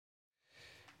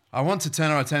I want to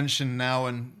turn our attention now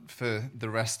and for the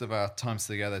rest of our times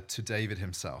together to David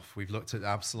himself. We've looked at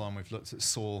Absalom, we've looked at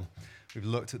Saul, we've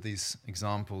looked at these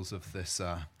examples of this,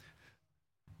 the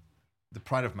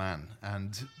pride of man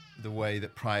and the way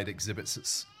that pride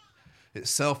exhibits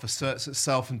itself, asserts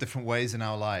itself in different ways in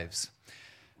our lives.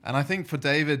 And I think for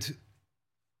David,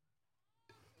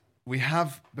 we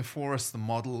have before us the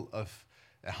model of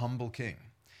a humble king.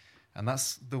 And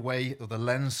that's the way or the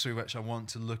lens through which I want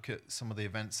to look at some of the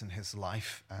events in his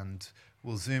life. And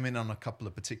we'll zoom in on a couple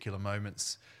of particular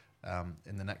moments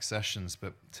in the next sessions.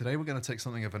 But today we're going to take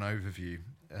something of an overview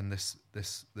in this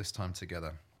time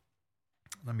together.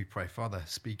 Let me pray. Father,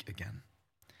 speak again.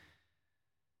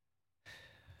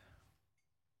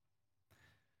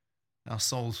 Our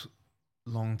souls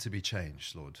long to be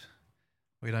changed, Lord.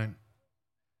 We don't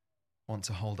want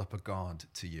to hold up a guard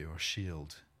to you or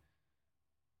shield.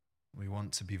 We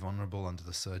want to be vulnerable under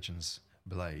the surgeon's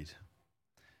blade.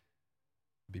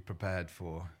 Be prepared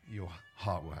for your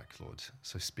heart work, Lord.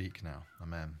 So speak now.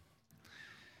 Amen.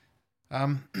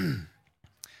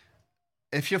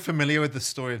 If you're familiar with the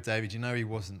story of David, you know he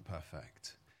wasn't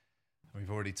perfect.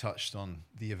 We've already touched on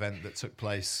the event that took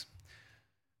place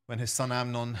when his son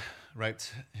Amnon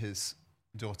raped his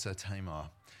daughter Tamar,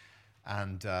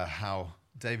 and how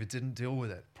David didn't deal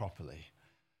with it properly.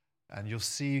 And you'll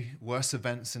see worse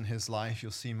events in his life.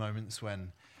 You'll see moments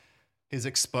when he's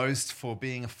exposed for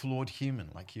being a flawed human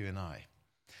like you and I.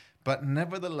 But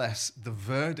nevertheless, the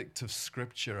verdict of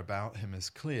Scripture about him is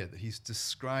clear, that he's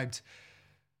described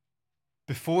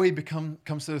before he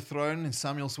comes to the throne in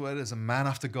Samuel's word as a man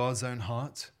after God's own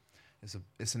heart.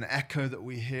 It's an echo that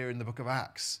we hear in the book of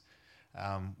Acts,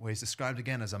 where he's described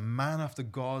again as a man after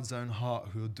God's own heart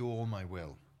who will do all my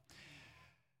will.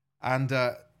 And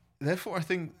therefore, I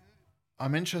think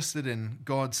I'm interested in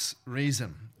God's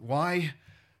reason. Why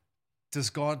does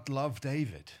God love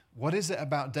David? What is it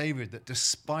about David that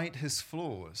despite his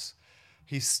flaws,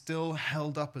 he's still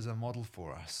held up as a model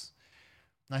for us?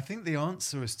 And I think the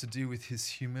answer is to do with his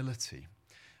humility.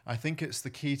 I think it's the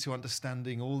key to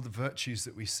understanding all the virtues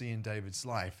that we see in David's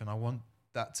life, and I want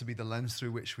that to be the lens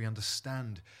through which we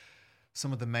understand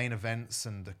some of the main events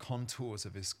and the contours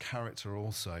of his character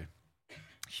also.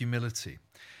 Humility.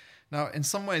 Now, in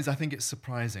some ways, I think it's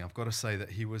surprising, I've got to say,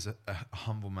 that he was a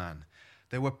humble man.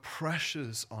 There were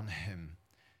pressures on him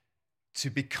to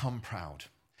become proud.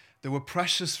 There were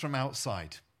pressures from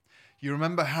outside. You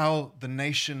remember how the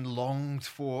nation longed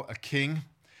for a king,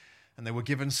 and they were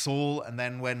given Saul, and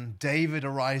then when David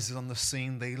arises on the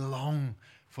scene, they long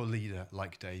for a leader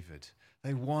like David.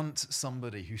 They want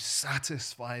somebody who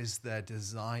satisfies their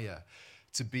desire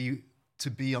to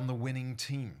be on the winning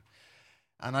team.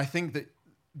 And I think that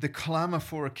the clamor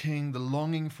for a king, the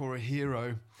longing for a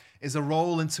hero, is a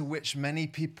role into which many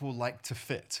people like to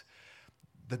fit.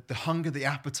 The hunger, the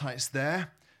appetite's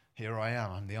there. Here I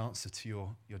am. I'm the answer to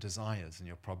your desires and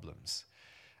your problems.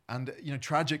 And,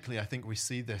 tragically, I think we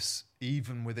see this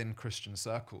even within Christian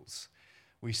circles.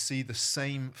 We see the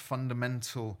same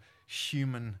fundamental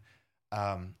human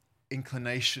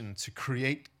inclination to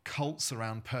create cults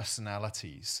around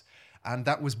personalities. And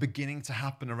that was beginning to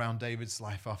happen around David's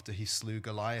life after he slew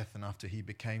Goliath and after he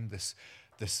became this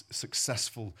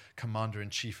successful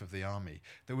commander-in-chief of the army.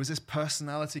 There was this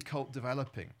personality cult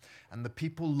developing, and the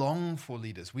people long for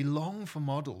leaders. We long for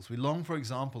models. We long for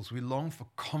examples. We long for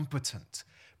competent,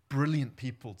 brilliant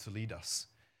people to lead us.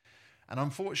 And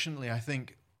unfortunately, I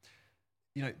think,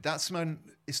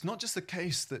 it's not just the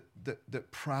case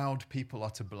that proud people are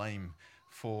to blame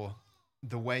for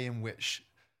the way in which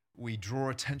we draw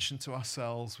attention to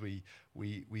ourselves, we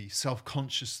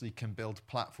self-consciously can build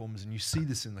platforms, and you see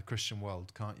this in the Christian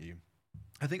world, can't you?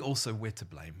 I think also we're to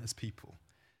blame as people,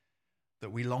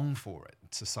 that we long for it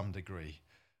to some degree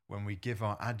when we give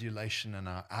our adulation and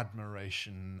our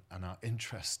admiration and our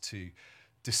interest to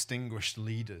distinguished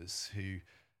leaders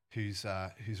whose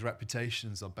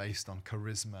reputations are based on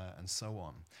charisma and so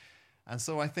on. And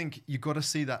so I think you've got to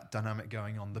see that dynamic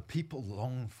going on. The people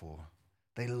long for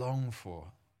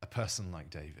a person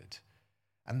like David.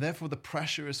 And therefore the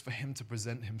pressure is for him to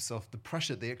present himself,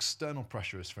 the external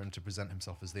pressure is for him to present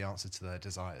himself as the answer to their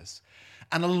desires.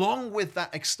 And along with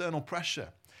that external pressure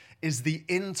is the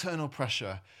internal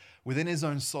pressure within his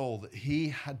own soul that he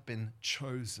had been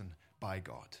chosen by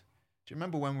God. Do you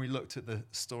remember when we looked at the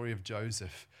story of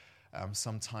Joseph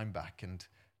some time back? And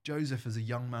Joseph as a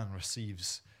young man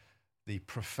receives the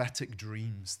prophetic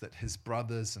dreams that his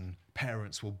brothers and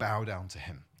parents will bow down to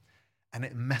him. And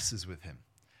it messes with him.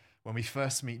 When we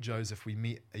first meet Joseph, we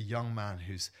meet a young man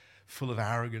who's full of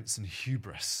arrogance and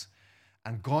hubris.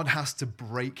 And God has to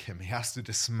break him. He has to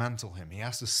dismantle him. He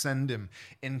has to send him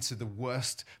into the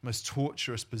worst, most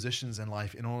torturous positions in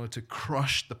life in order to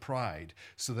crush the pride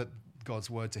so that God's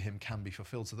word to him can be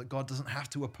fulfilled, so that God doesn't have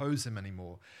to oppose him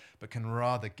anymore, but can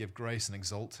rather give grace and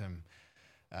exalt him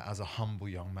as a humble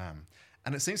young man.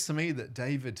 And it seems to me that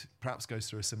David perhaps goes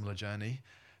through a similar journey.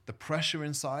 The pressure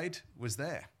inside was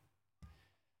there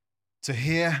to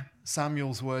hear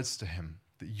Samuel's words to him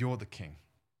that you're the king.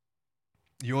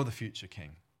 You're the future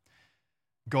king.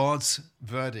 God's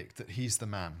verdict that he's the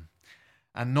man.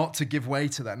 And not to give way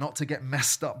to that, not to get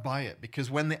messed up by it.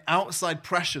 Because when the outside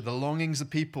pressure, the longings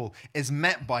of people, is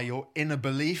met by your inner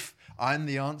belief, I'm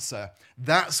the answer,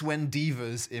 that's when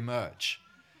divas emerge.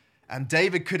 And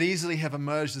David could easily have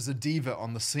emerged as a diva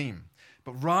on the scene.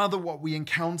 But rather what we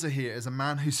encounter here is a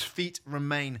man whose feet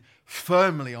remain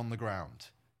firmly on the ground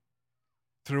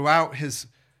throughout his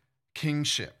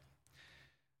kingship.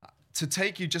 To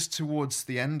take you just towards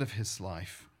the end of his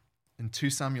life, in 2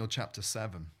 Samuel chapter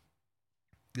 7,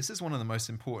 this is one of the most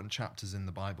important chapters in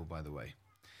the Bible, by the way,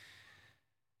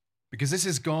 because this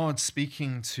is God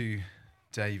speaking to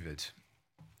David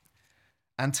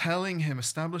and telling him,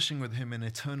 establishing with him an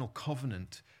eternal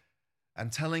covenant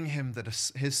and telling him that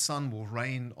his son will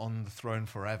reign on the throne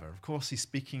forever. Of course, he's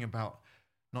speaking about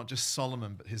not just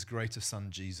Solomon, but his greater son,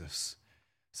 Jesus.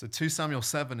 So 2 Samuel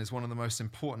 7 is one of the most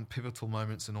important pivotal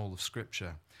moments in all of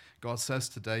Scripture. God says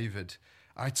to David,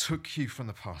 I took you from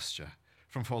the pasture,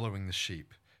 from following the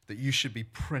sheep, that you should be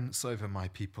prince over my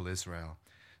people Israel.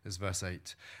 There's verse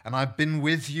 8. And I've been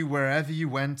with you wherever you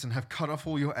went and have cut off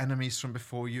all your enemies from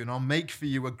before you, and I'll make for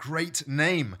you a great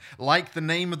name, like the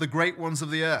name of the great ones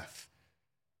of the earth.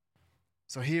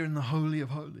 So here in the Holy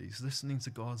of Holies, listening to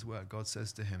God's word, God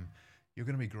says to him, you're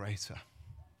going to be greater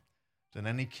than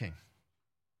any king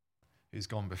who's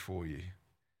gone before you.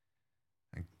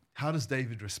 And how does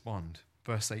David respond?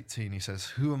 Verse 18, he says,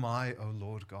 who am I, O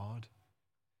Lord God?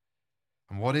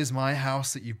 And what is my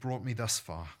house that you've brought me thus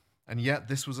far? And yet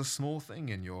this was a small thing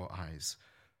in your eyes,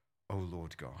 O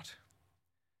Lord God.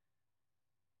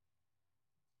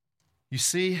 You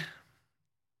see,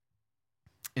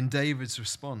 in David's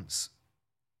response,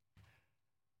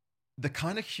 the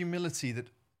kind of humility that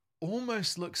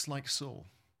almost looks like Saul.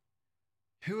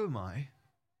 Who am I?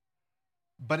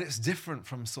 But it's different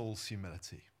from Saul's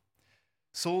humility.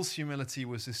 Saul's humility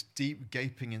was this deep,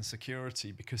 gaping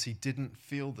insecurity because he didn't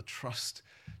feel the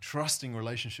trusting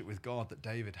relationship with God that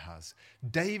David has.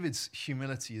 David's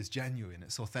humility is genuine,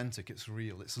 it's authentic, it's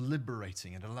real, it's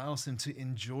liberating. It allows him to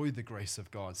enjoy the grace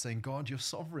of God, saying, God, you're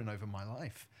sovereign over my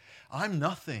life. I'm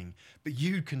nothing, but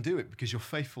you can do it because you're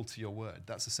faithful to your word.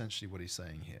 That's essentially what he's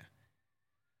saying here.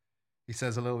 He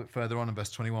says a little bit further on in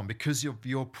verse 21, because of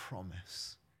your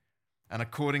promise, and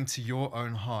according to your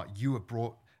own heart, you have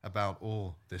brought about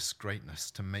all this greatness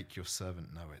to make your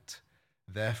servant know it.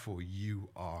 Therefore, you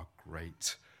are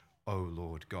great, O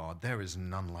Lord God. There is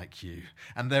none like you,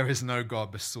 and there is no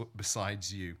God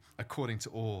besides you, according to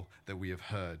all that we have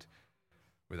heard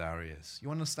with our ears.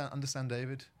 You understand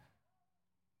David?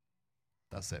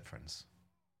 That's it, friends.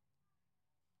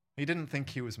 He didn't think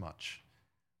he was much,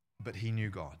 but he knew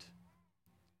God.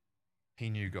 He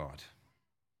knew God.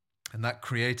 And that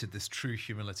created this true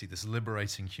humility, this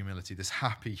liberating humility, this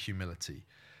happy humility.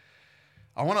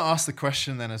 I want to ask the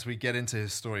question then as we get into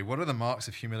his story, what are the marks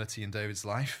of humility in David's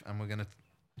life? And we're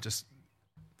just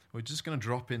going to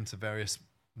drop into various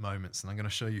moments, and I'm going to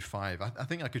show you 5. I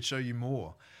think I could show you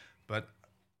more, but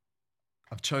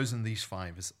I've chosen these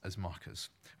 5 as markers.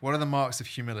 What are the marks of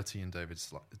humility in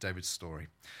David's story?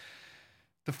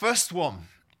 The first one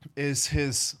is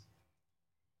his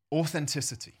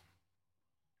authenticity.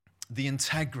 The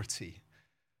integrity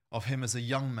of him as a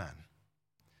young man.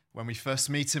 When we first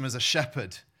meet him as a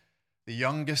shepherd, the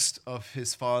youngest of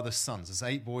his father's sons. There's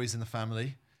 8 boys in the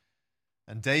family.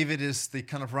 And David is the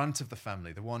kind of runt of the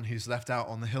family, the one who's left out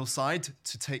on the hillside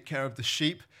to take care of the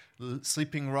sheep,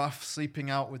 sleeping rough, sleeping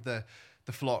out with the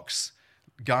flocks,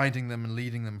 guiding them and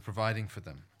leading them, providing for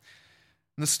them.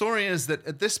 And the story is that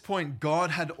at this point,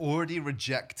 God had already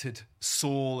rejected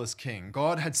Saul as king.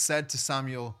 God had said to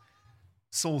Samuel,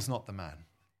 Saul's not the man,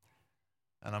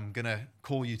 and I'm going to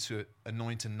call you to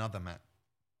anoint another man.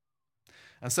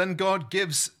 And so then God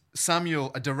gives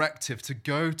Samuel a directive to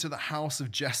go to the house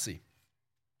of Jesse.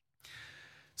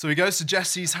 So he goes to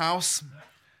Jesse's house,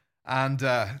 and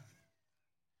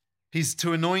he's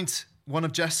to anoint one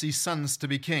of Jesse's sons to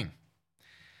be king.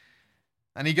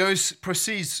 And he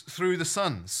proceeds through the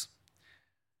sons,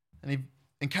 and he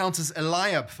encounters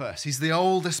Eliab first. He's the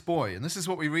oldest boy. And this is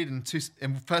what we read in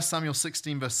 1 Samuel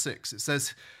 16, verse 6. It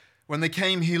says, when they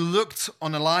came, he looked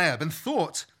on Eliab and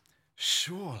thought,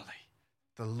 surely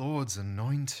The Lord's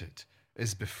anointed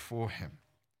is before him.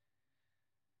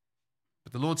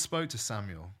 But the Lord spoke to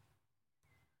Samuel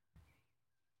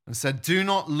and said, do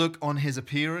not look on his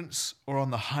appearance or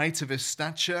on the height of his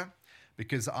stature,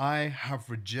 because I have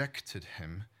rejected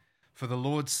him. For the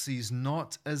Lord sees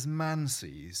not as man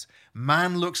sees.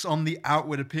 Man looks on the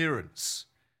outward appearance,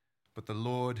 but the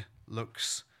Lord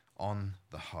looks on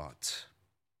the heart.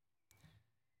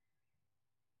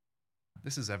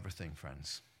 This is everything,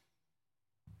 friends.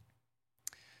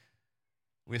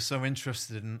 We're so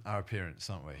interested in our appearance,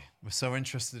 aren't we? We're so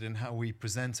interested in how we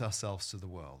present ourselves to the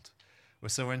world. We're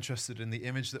so interested in the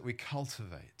image that we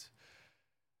cultivate,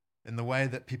 in the way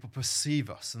that people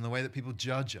perceive us, in the way that people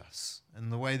judge us,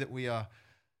 in the way that we are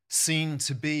seen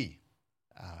to be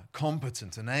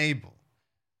competent and able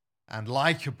and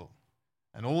likable,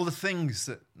 and all the things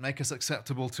that make us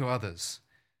acceptable to others.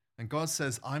 And God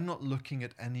says, I'm not looking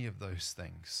at any of those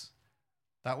things.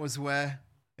 That was where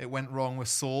it went wrong with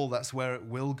Saul. That's where it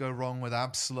will go wrong with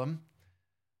Absalom.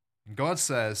 And God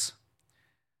says,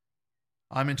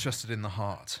 I'm interested in the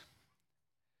heart.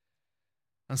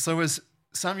 And so as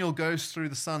Samuel goes through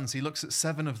the sons, he looks at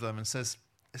 7 of them and says,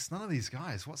 it's none of these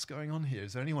guys. What's going on here?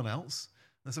 Is there anyone else?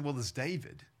 And they said, well, there's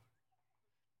David.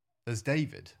 There's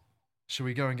David. Shall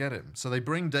we go and get him? So they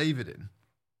bring David in.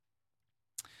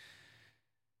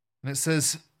 And it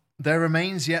says, there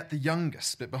remains yet the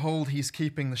youngest, but behold, he's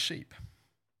keeping the sheep.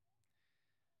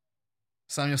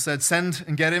 Samuel said, send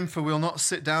and get him, for we'll not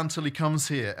sit down till he comes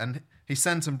here. And he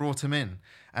sent and brought him in.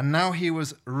 And now he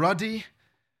was ruddy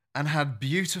and had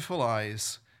beautiful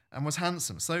eyes and was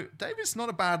handsome. So David's not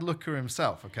a bad looker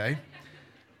himself, okay?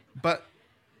 But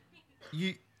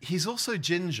he's also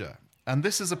ginger, and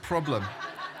this is a problem.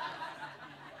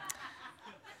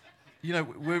 You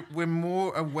know, we're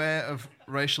more aware of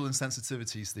racial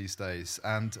insensitivities these days,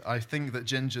 and I think that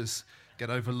gingers get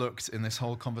overlooked in this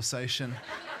whole conversation.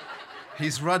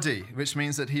 He's ruddy, which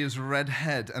means that he is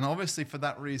redhead, and obviously for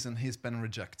that reason he's been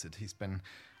rejected.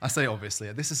 I say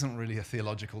obviously, this isn't really a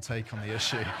theological take on the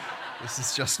issue. This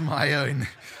is just my own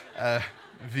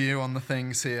view on the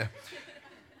things here.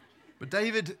 But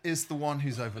David is the one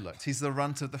who's overlooked. He's the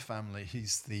runt of the family.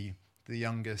 He's the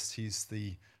youngest. He's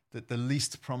the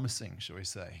least promising, shall we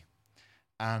say.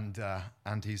 And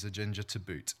he's a ginger to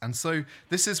boot. And so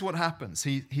this is what happens.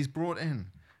 He's brought in,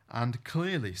 and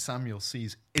clearly Samuel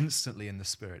sees instantly in the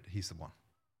spirit he's the one.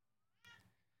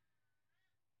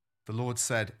 The Lord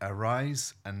said,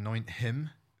 arise, anoint him,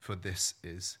 for this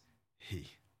is he.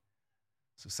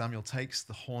 So Samuel takes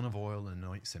the horn of oil and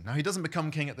anoints him. Now, he doesn't become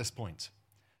king at this point.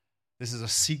 This is a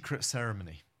secret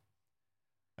ceremony,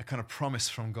 a kind of promise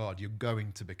from God. You're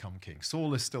going to become king.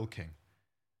 Saul is still king.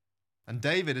 And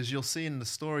David, as you'll see in the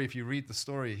story, if you read the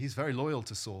story, he's very loyal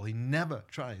to Saul. He never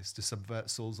tries to subvert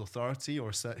Saul's authority or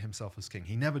assert himself as king.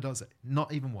 He never does it,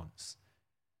 not even once.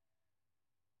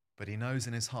 But he knows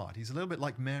in his heart. He's a little bit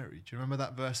like Mary. Do you remember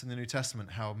that verse in the New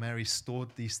Testament, how Mary stored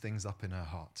these things up in her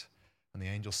heart and the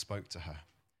angel spoke to her?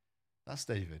 That's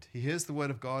David. He hears the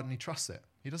word of God and he trusts it.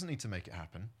 He doesn't need to make it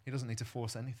happen. He doesn't need to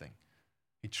force anything.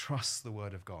 He trusts the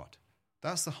word of God.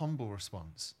 That's the humble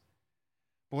response.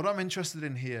 But what I'm interested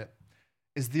in here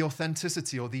is the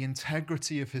authenticity or the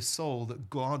integrity of his soul, that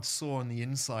God saw on the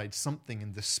inside something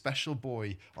in this special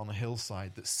boy on a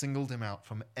hillside that singled him out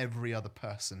from every other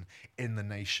person in the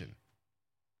nation.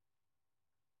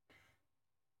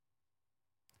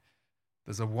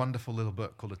 There's a wonderful little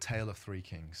book called A Tale of Three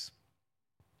Kings,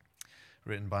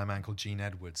 written by a man called Gene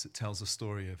Edwards. It tells a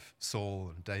story of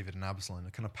Saul and David and Absalom in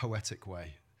a kind of poetic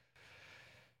way.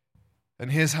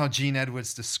 And here's how Gene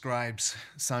Edwards describes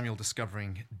Samuel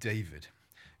discovering David.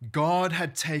 God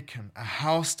had taken a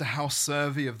house-to-house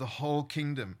survey of the whole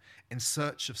kingdom in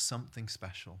search of something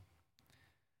special.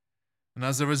 And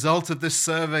as a result of this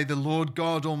survey, the Lord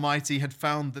God Almighty had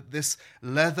found that this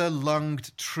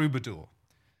leather-lunged troubadour,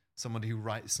 somebody who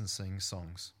writes and sings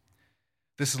songs,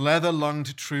 this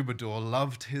leather-lunged troubadour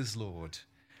loved his Lord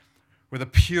with a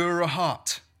purer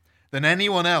heart than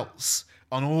anyone else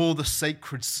on all the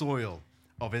sacred soil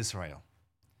of Israel.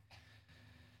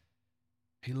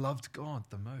 He loved God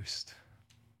the most.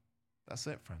 That's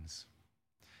it, friends.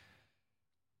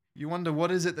 You wonder,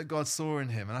 what is it that God saw in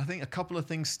him? And I think a couple of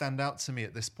things stand out to me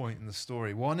at this point in the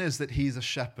story. One is that he's a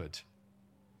shepherd.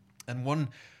 And one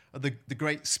of the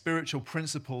great spiritual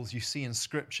principles you see in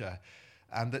Scripture,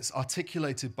 and that's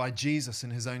articulated by Jesus in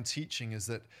his own teaching, is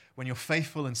that when you're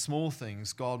faithful in small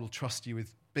things, God will trust you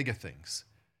with bigger things.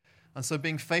 And so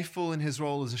being faithful in his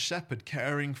role as a shepherd,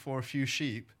 caring for a few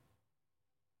sheep,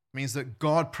 means that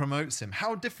God promotes him.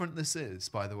 How different this is,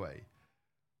 by the way,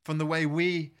 from the way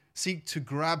we seek to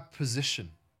grab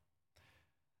position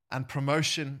and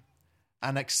promotion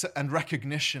and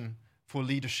recognition for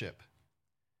leadership.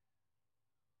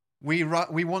 We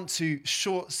want to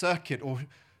short circuit or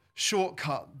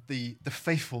shortcut the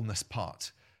faithfulness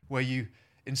part, where you,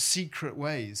 in secret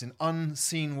ways, in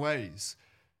unseen ways,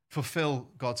 fulfill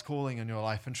God's calling in your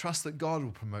life and trust that God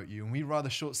will promote you. And we rather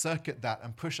short circuit that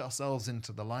and push ourselves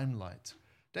into the limelight.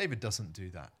 David doesn't do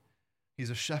that. He's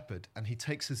a shepherd and he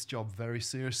takes his job very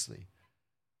seriously.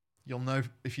 You'll know,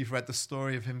 if you've read the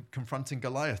story of him confronting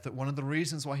Goliath, that one of the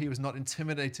reasons why he was not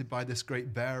intimidated by this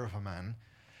great bear of a man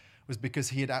was because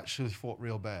he had actually fought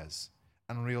real bears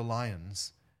and real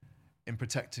lions in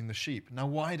protecting the sheep. Now,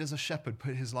 why does a shepherd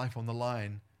put his life on the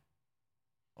line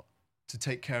to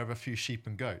take care of a few sheep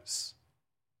and goats?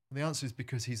 Well, the answer is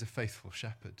because he's a faithful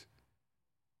shepherd.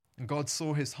 And God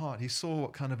saw his heart. He saw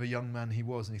what kind of a young man he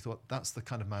was, and he thought, that's the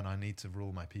kind of man I need to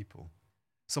rule my people.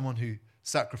 Someone who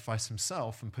sacrificed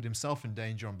himself and put himself in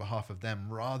danger on behalf of them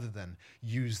rather than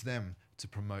use them to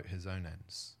promote his own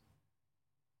ends.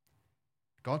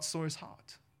 God saw his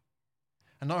heart.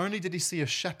 And not only did he see a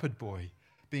shepherd boy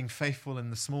being faithful in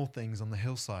the small things on the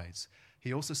hillsides,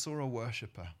 he also saw a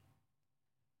worshipper.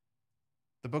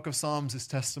 The book of Psalms is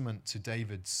testament to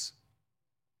David's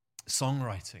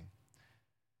songwriting,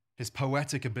 his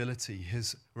poetic ability,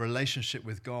 his relationship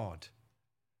with God.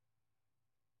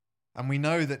 And we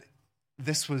know that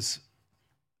this was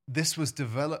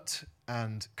developed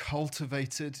and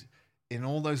cultivated in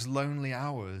all those lonely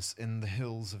hours in the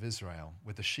hills of Israel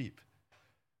with the sheep,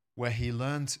 where he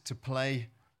learned to play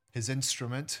his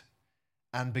instrument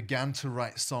and began to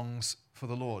write songs for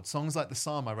the Lord. Songs like the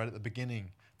psalm I read at the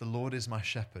beginning, "The Lord is my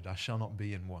shepherd, I shall not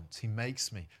be in want. He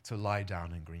makes me to lie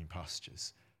down in green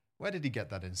pastures." Where did he get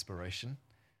that inspiration?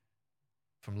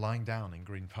 From lying down in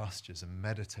green pastures and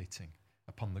meditating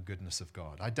upon the goodness of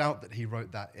God. I doubt that he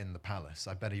wrote that in the palace.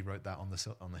 I bet he wrote that on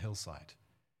the hillside.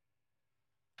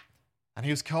 And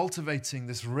he was cultivating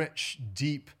this rich,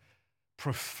 deep,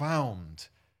 profound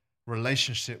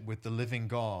relationship with the living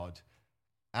God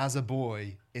as a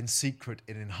boy, in secret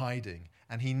and in hiding.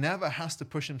 And he never has to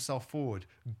push himself forward.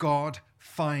 God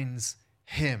finds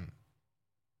him.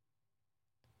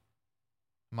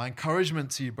 My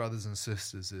encouragement to you, brothers and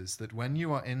sisters, is that when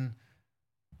you are in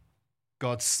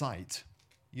God's sight,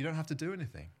 you don't have to do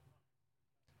anything.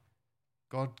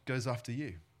 God goes after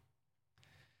you.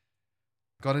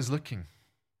 God is looking.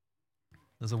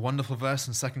 There's a wonderful verse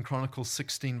in 2 Chronicles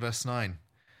 16, verse 9,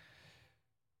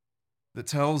 that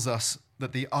tells us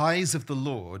that the eyes of the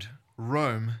Lord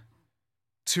roam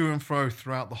to and fro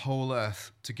throughout the whole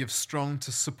earth to give strong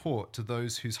support to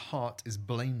those whose heart is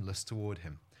blameless toward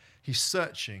him. He's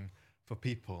searching for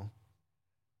people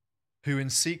who in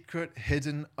secret,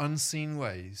 hidden, unseen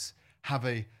ways have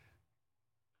a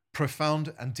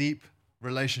profound and deep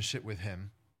relationship with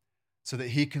him so that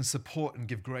he can support and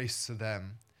give grace to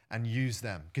them and use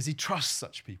them, because he trusts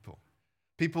such people.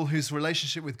 People whose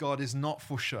relationship with God is not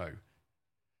for show,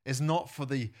 is not for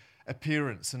the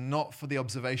appearance and not for the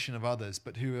observation of others,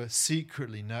 but who are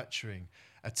secretly nurturing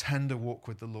a tender walk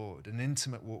with the Lord, an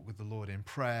intimate walk with the Lord in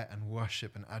prayer and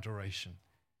worship and adoration.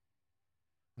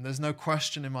 And there's no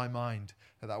question in my mind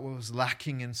that was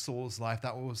lacking in Saul's life.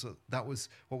 That was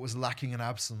what was lacking in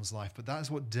Absalom's life. But that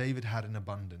is what David had in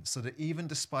abundance. So that even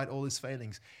despite all his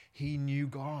failings, he knew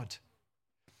God.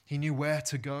 He knew where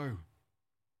to go.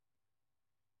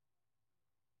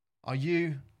 Are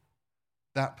you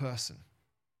that person?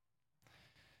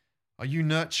 Are you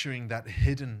nurturing that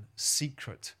hidden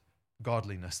secret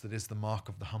godliness that is the mark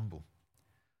of the humble?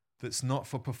 That's not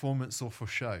for performance or for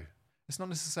show. It's not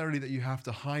necessarily that you have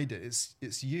to hide it.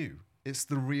 It's you. It's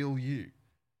the real you.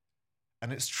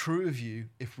 And it's true of you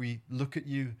if we look at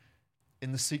you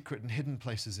in the secret and hidden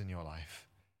places in your life.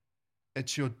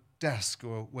 It's your desk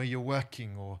or where you're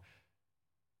working or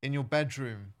in your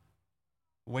bedroom,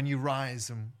 when you rise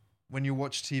and when you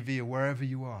watch TV or wherever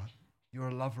you are. You're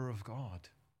a lover of God.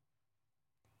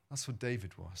 That's what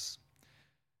David was.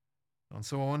 And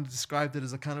so I want to describe it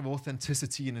as a kind of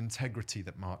authenticity and integrity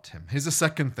that marked him. Here's a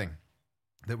second thing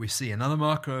that we see. Another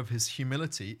marker of his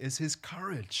humility is his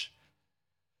courage.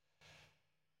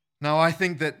 Now, I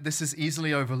think that this is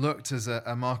easily overlooked as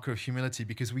a marker of humility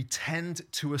because we tend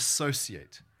to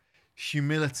associate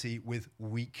humility with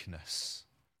weakness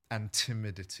and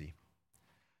timidity.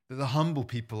 That the humble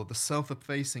people, the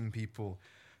self-effacing people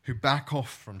who back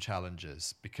off from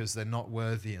challenges because they're not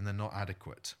worthy and they're not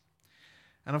adequate.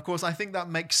 And of course, I think that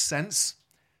makes sense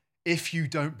if you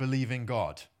don't believe in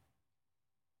God.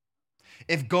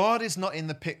 If God is not in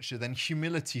the picture, then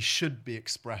humility should be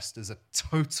expressed as a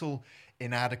total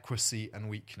inadequacy and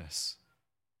weakness.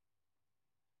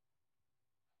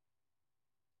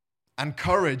 And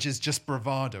courage is just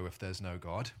bravado if there's no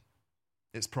God.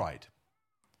 It's pride.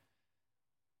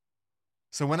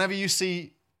 So whenever you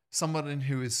see someone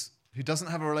who doesn't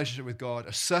have a relationship with God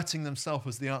asserting themselves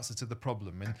as the answer to the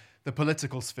problem in the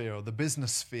political sphere or the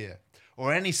business sphere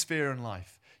or any sphere in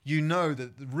life, you know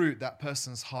that the root, that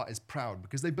person's heart is proud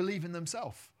because they believe in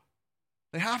themselves.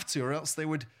 They have to, or else they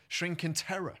would shrink in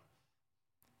terror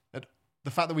at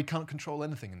the fact that we can't control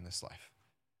anything in this life.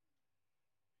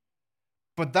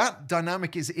 But that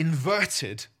dynamic is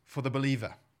inverted for the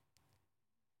believer.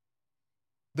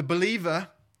 The believer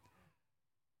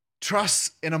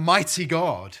trusts in a mighty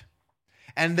God.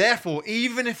 And therefore,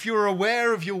 even if you're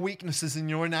aware of your weaknesses and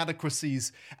your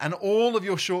inadequacies and all of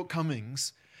your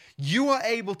shortcomings, you are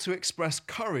able to express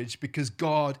courage because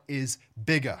God is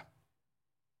bigger.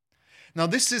 Now,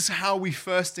 this is how we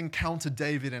first encounter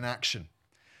David in action.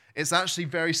 It's actually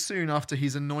very soon after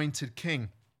he's anointed king.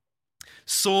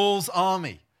 Saul's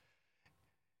army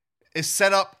is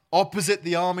set up opposite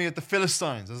the army of the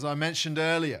Philistines, as I mentioned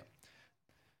earlier,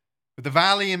 with the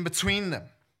valley in between them.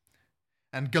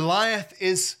 And Goliath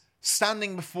is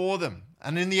standing before them.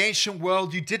 And in the ancient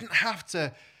world, you didn't have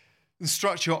to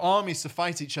instruct your armies to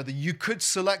fight each other. You could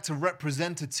select a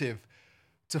representative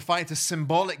to fight a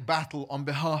symbolic battle on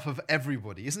behalf of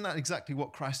everybody. Isn't that exactly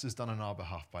what Christ has done on our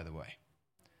behalf, by the way?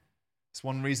 It's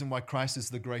one reason why Christ is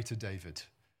the greater David,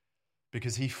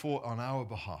 because he fought on our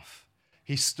behalf.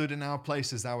 He stood in our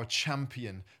place as our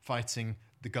champion, fighting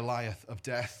the Goliath of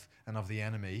death and of the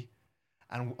enemy,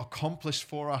 and accomplished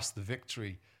for us the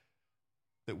victory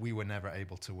that we were never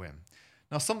able to win.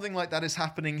 Now, something like that is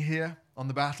happening here on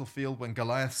the battlefield when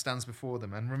Goliath stands before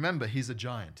them. And remember, he's a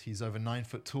giant. He's over 9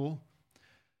 foot tall.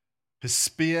 His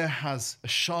spear has a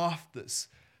shaft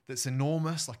that's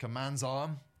enormous, like a man's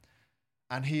arm.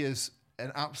 And he is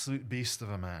an absolute beast of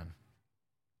a man.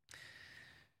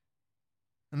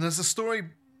 And as the story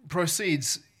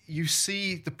proceeds, you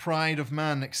see the pride of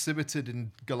man exhibited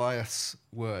in Goliath's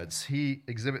words. He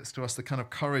exhibits to us the kind of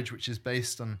courage which is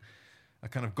based on a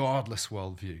kind of godless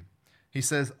worldview. He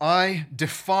says, I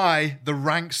defy the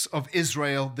ranks of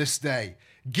Israel this day.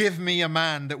 Give me a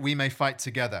man that we may fight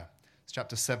together. It's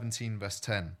chapter 17, verse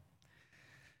 10.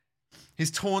 He's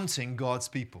taunting God's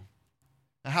people.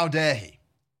 Now, how dare he?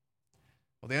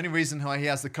 Well, the only reason why he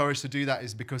has the courage to do that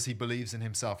is because he believes in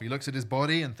himself. He looks at his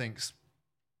body and thinks,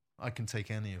 I can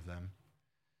take any of them.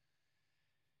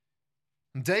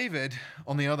 And David,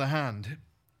 on the other hand,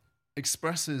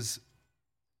 expresses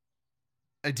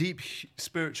a deep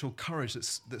spiritual courage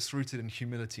that's rooted in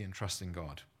humility and trust in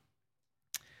God.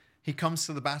 He comes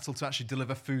to the battle to actually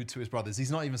deliver food to his brothers.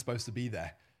 He's not even supposed to be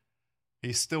there.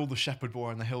 He's still the shepherd boy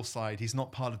on the hillside. He's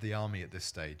not part of the army at this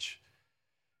stage.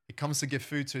 He comes to give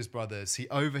food to his brothers. He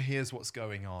overhears what's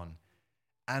going on.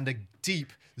 And a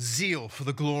deep zeal for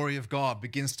the glory of God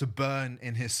begins to burn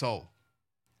in his soul.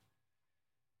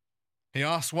 He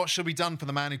asks, what shall be done for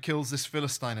the man who kills this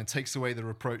Philistine and takes away the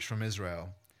reproach from Israel?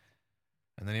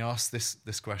 And then he asks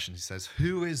this question. He says,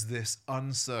 who is this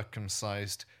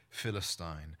uncircumcised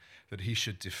Philistine that he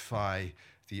should defy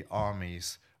the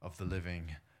armies of the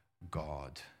living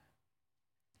God?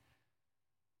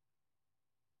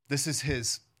 This is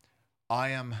his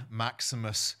I am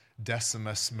Maximus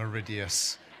Decimus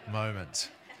Meridius moment.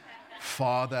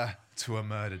 Father to a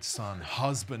murdered son,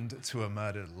 husband to a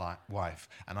murdered wife,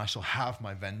 and I shall have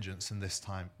my vengeance in this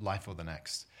time, life or the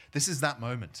next. This is that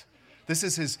moment. This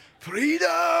is his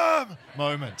freedom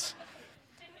moment.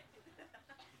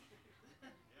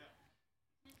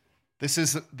 This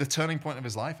is the turning point of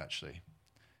his life, actually.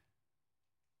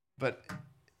 But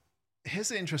here's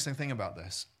the interesting thing about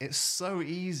this. It's so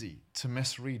easy to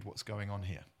misread what's going on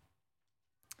here.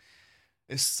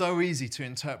 It's so easy to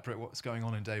interpret what's going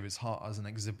on in David's heart as an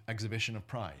exhibition of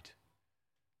pride.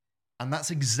 And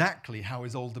that's exactly how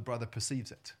his older brother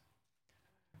perceives it.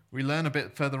 We learn a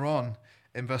bit further on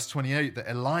in verse 28 that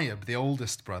Eliab, the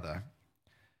oldest brother,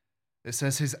 it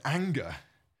says his anger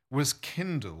was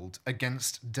kindled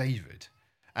against David.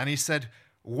 And he said,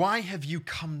 why have you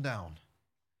come down?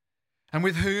 And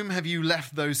with whom have you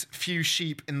left those few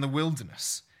sheep in the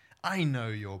wilderness? I know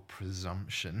your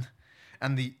presumption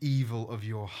and the evil of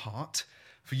your heart,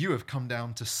 for you have come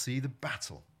down to see the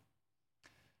battle.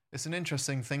 It's an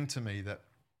interesting thing to me that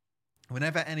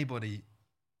whenever anybody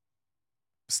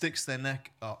sticks their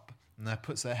neck up and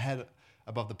puts their head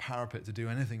above the parapet to do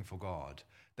anything for God,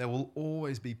 there will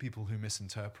always be people who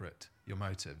misinterpret your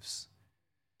motives.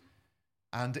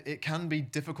 And it can be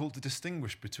difficult to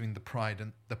distinguish between the proud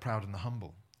and the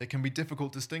humble. It can be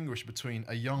difficult to distinguish between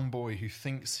a young boy who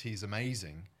thinks he's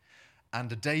amazing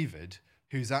and a David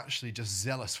who's actually just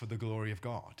zealous for the glory of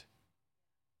God.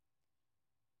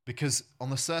 Because on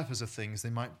the surface of things, they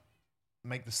might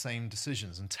make the same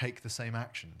decisions and take the same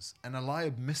actions. And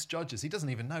Eliab misjudges. He doesn't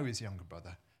even know his younger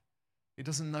brother. He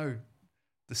doesn't know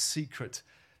the secret,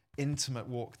 intimate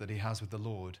walk that he has with the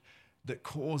Lord that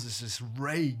causes this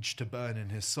rage to burn in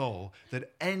his soul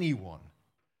that anyone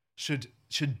should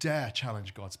dare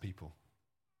challenge God's people.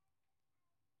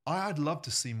 I'd love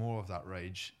to see more of that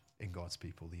rage in God's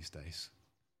people these days.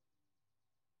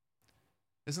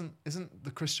 Isn't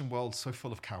the Christian world so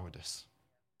full of cowardice?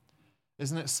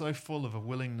 Isn't it so full of a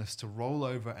willingness to roll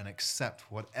over and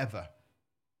accept whatever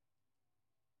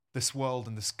this world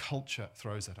and this culture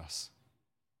throws at us?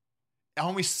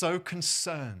 Aren't we so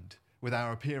concerned with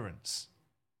our appearance?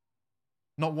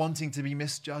 Not wanting to be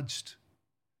misjudged,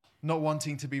 not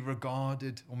wanting to be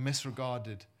regarded or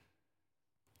misregarded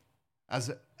as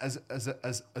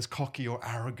cocky or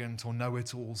arrogant or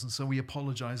know-it-alls. And so we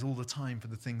apologize all the time for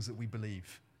the things that we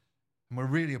believe. And we're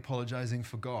really apologizing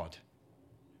for God.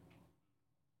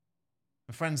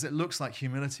 And friends, it looks like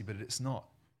humility, but it's not.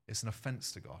 It's an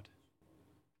offense to God.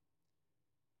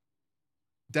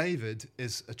 David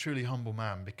is a truly humble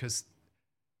man because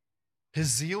his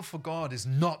zeal for God is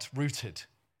not rooted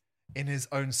in his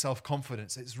own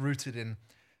self-confidence. It's rooted in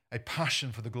a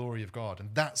passion for the glory of God.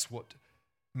 And that's what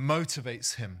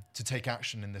motivates him to take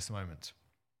action in this moment.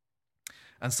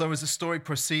 And so as the story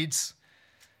proceeds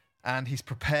and he's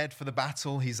prepared for the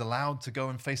battle, he's allowed to go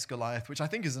and face Goliath, which I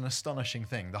think is an astonishing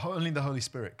thing. Only the Holy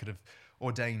Spirit could have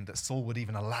ordained that Saul would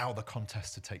even allow the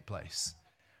contest to take place.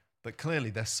 But clearly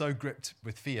they're so gripped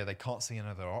with fear they can't see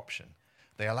another option.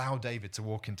 They allow David to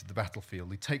walk into the battlefield.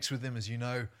 He takes with him, as you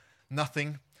know,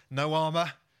 nothing, no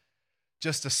armor,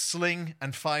 just a sling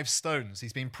and 5 stones.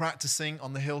 He's been practicing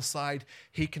on the hillside.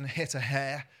 He can hit a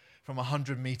hare from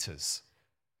 100 meters.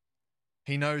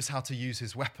 He knows how to use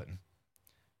his weapon.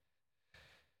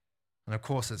 And of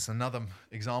course, it's another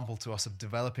example to us of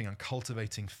developing and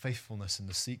cultivating faithfulness in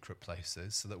the secret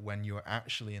places so that when you're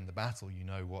actually in the battle, you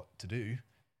know what to do.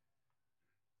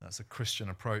 That's a Christian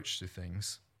approach to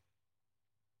things.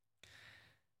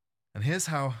 And here's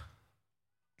how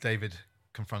David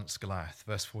confronts Goliath,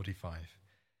 verse 45.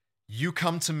 You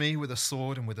come to me with a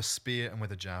sword and with a spear and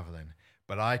with a javelin,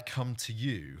 but I come to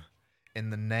you in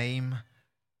the name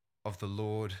of the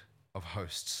Lord of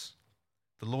hosts,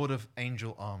 the Lord of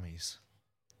angel armies,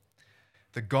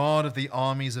 the God of the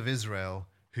armies of Israel,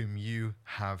 whom you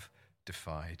have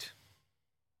defied.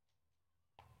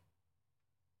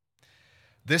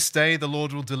 This day the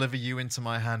Lord will deliver you into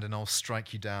my hand, and I'll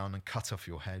strike you down and cut off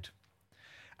your head.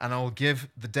 And I will give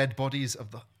the dead bodies of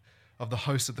the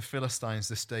host of the Philistines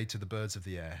this day to the birds of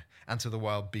the air and to the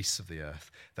wild beasts of the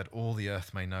earth, that all the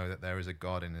earth may know that there is a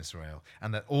God in Israel,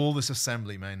 and that all this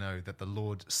assembly may know that the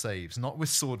Lord saves, not with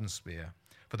sword and spear,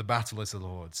 for the battle is the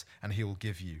Lord's, and he will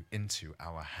give you into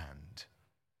our hand.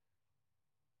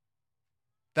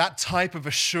 That type of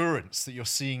assurance that you're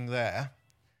seeing there,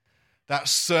 that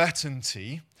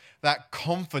certainty, that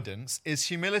confidence is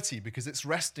humility because it's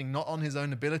resting not on his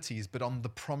own abilities but on the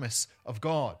promise of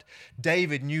God.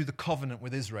 David knew the covenant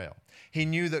with Israel. He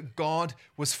knew that God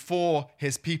was for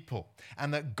his people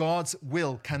and that God's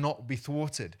will cannot be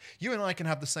thwarted. You and I can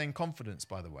have the same confidence,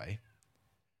 by the way,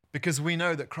 because we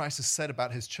know that Christ has said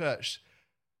about his church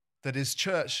that his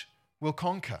church will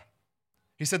conquer.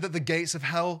 He said that the gates of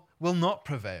hell will not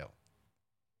prevail.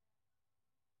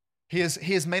 He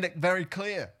has made it very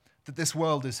clear that this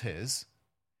world is his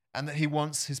and that he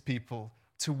wants his people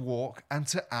to walk and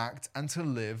to act and to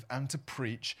live and to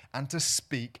preach and to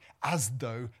speak as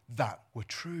though that were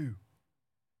true.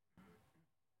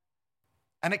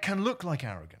 And it can look like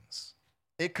arrogance.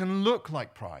 It can look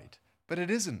like pride, but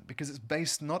it isn't because it's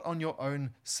based not on your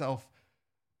own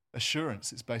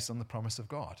self-assurance. It's based on the promise of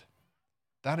God.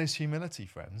 That is humility,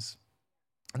 friends.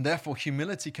 And therefore,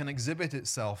 humility can exhibit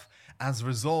itself as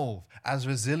resolve, as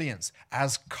resilience,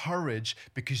 as courage,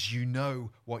 because you know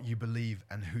what you believe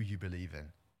and who you believe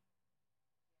in.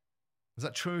 Is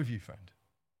that true of you, friend?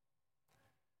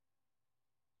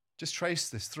 Just trace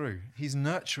this through. He's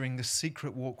nurturing the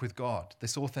secret walk with God,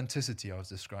 this authenticity I was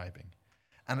describing.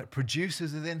 And it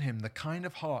produces within him the kind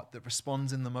of heart that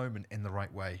responds in the moment in the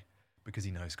right way because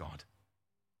he knows God.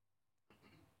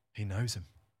 He knows him.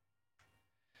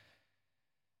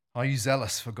 Are you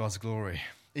zealous for God's glory,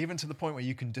 even to the point where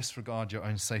you can disregard your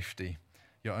own safety,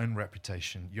 your own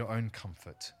reputation, your own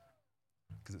comfort,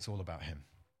 because it's all about him.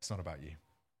 It's not about you.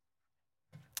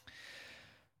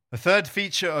 The third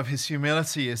feature of his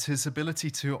humility is his ability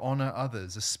to honor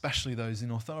others, especially those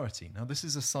in authority. Now, this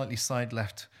is a slightly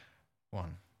side-left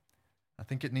one. I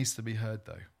think it needs to be heard,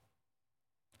 though.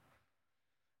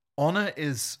 Honor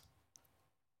is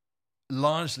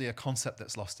largely a concept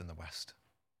that's lost in the West.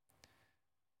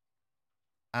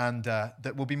 And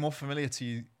that will be more familiar to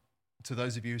you, to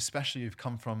those of you, especially who've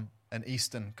come from an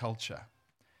Eastern culture.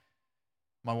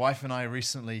 My wife and I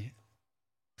recently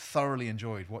thoroughly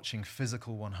enjoyed watching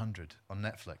Physical 100 on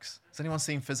Netflix. Has anyone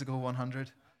seen Physical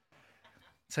 100?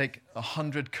 Take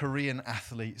 100 Korean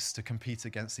athletes to compete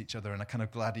against each other in a kind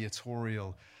of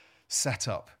gladiatorial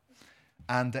setup.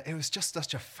 And it was just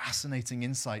such a fascinating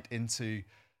insight into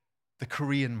the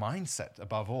Korean mindset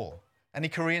above all. Any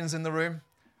Koreans in the room?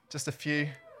 Just a few?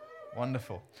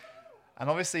 Wonderful. And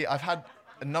obviously, I've had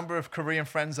a number of Korean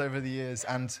friends over the years,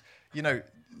 and, you know,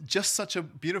 just such a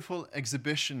beautiful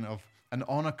exhibition of an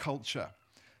honor culture.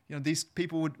 You know, these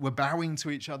people were bowing to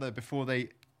each other before they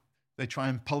try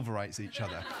and pulverize each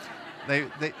other. They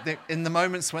in the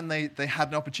moments when they had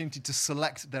an opportunity to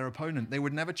select their opponent, they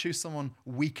would never choose someone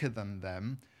weaker than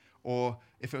them, or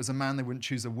if it was a man, they wouldn't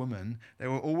choose a woman. They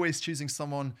were always choosing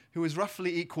someone who was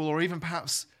roughly equal, or even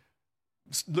perhaps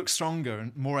looked stronger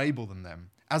and more able than them,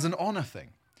 as an honor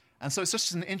thing. And so it's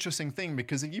just an interesting thing,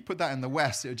 because if you put that in the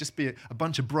West, it would just be a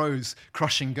bunch of bros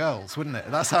crushing girls, wouldn't it?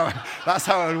 That's how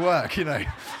it would work, you know.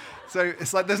 So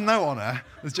it's like there's no honor,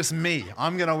 there's just me.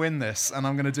 I'm going to win this, and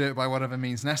I'm going to do it by whatever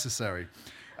means necessary.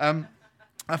 I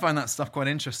find that stuff quite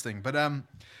interesting. But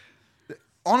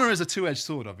honor is a two-edged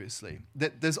sword, obviously.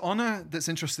 There's honor that's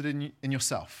interested in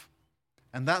yourself,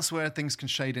 and that's where things can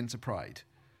shade into pride.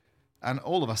 And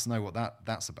all of us know what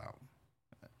that's about.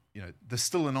 You know, there's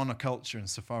still an honor culture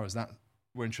insofar as that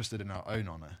we're interested in our own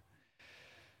honor.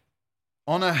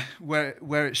 Honor,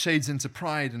 where it shades into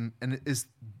pride, and it is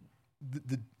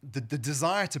the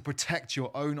desire to protect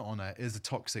your own honor is a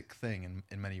toxic thing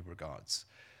in many regards.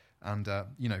 And,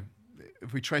 you know,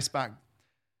 if we trace back,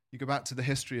 you go back to the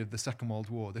history of the Second World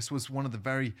War, this was one of the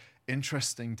very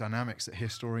interesting dynamics that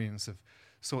historians have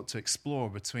sought to explore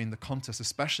between the contest,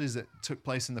 especially as it took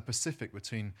place in the Pacific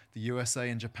between the USA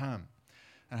and Japan,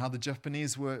 and how the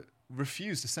Japanese were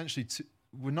refused, essentially,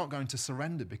 were not going to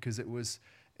surrender because it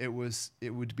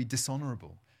would be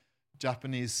dishonorable.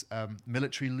 Japanese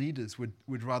military leaders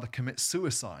would rather commit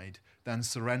suicide than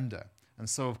surrender. And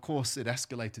so, of course, it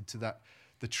escalated to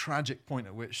the tragic point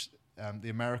at which the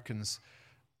Americans,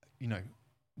 you know,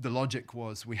 the logic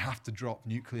was we have to drop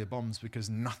nuclear bombs because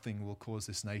nothing will cause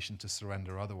this nation to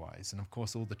surrender otherwise. And, of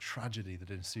course, all the tragedy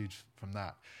that ensued from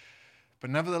that.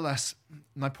 But nevertheless,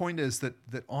 my point is that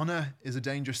honor is a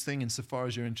dangerous thing insofar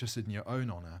as you're interested in your own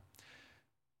honor.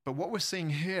 But what we're seeing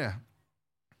here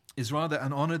is rather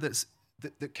an honor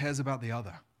that cares about the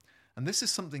other. And this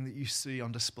is something that you see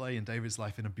on display in David's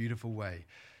life in a beautiful way.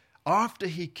 After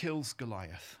he kills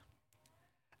Goliath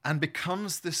and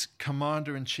becomes this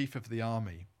commander-in-chief of the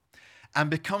army and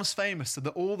becomes famous so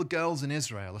that all the girls in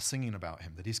Israel are singing about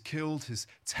him, that he's killed his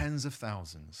tens of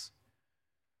thousands,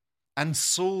 and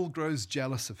Saul grows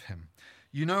jealous of him,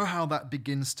 you know how that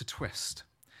begins to twist.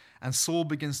 And Saul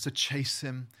begins to chase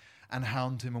him and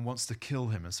hound him and wants to kill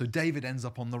him. And so David ends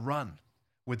up on the run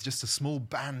with just a small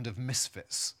band of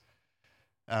misfits.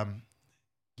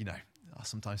 You know, I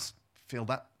sometimes feel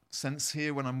that sense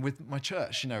here when I'm with my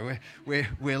church. You know,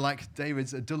 we're like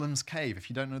David's Adullam's cave. If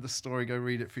you don't know the story, go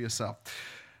read it for yourself.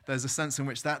 There's a sense in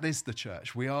which that is the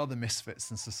church. We are the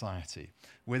misfits in society.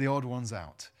 We're the odd ones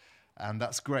out. And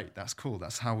that's great. That's cool.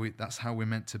 That's how we're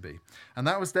meant to be. And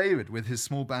that was David with his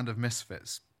small band of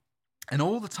misfits. And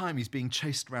all the time he's being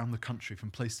chased around the country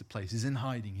from place to place. He's in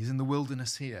hiding. He's in the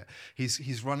wilderness here.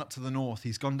 He's run up to the north.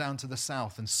 He's gone down to the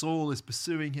south. And Saul is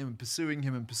pursuing him and pursuing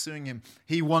him and pursuing him.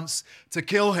 He wants to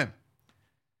kill him.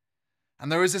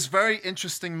 And there is this very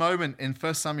interesting moment in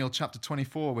 1 Samuel chapter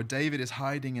 24 where David is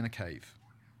hiding in a cave.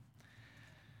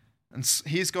 And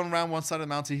he's gone around one side of the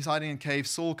mountain. He's hiding in a cave.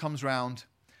 Saul comes round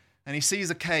and he sees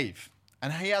a cave.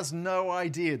 And he has no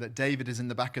idea that David is in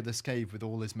the back of this cave with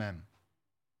all his men.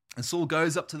 And Saul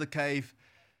goes up to the cave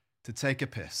to take a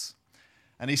piss.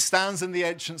 And he stands in the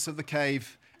entrance of the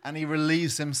cave and he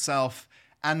relieves himself.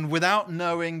 And without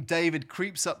knowing, David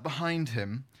creeps up behind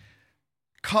him,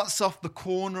 cuts off the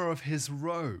corner of his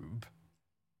robe,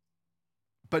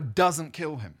 but doesn't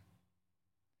kill him.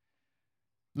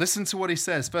 Listen to what he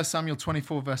says, 1 Samuel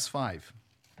 24, verse 5.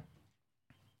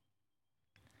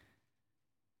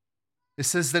 It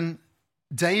says, then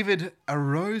David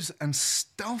arose and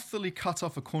stealthily cut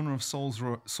off a corner of Saul's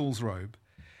robe.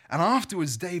 And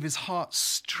afterwards, David's heart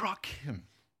struck him.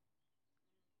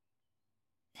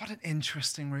 What an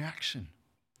interesting reaction.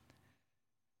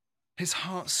 His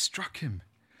heart struck him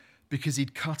because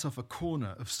he'd cut off a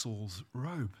corner of Saul's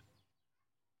robe.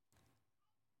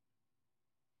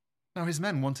 Now, his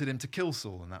men wanted him to kill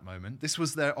Saul in that moment. This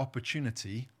was their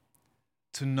opportunity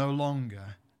to no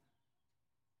longer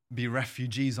be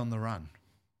refugees on the run.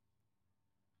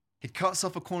 He cuts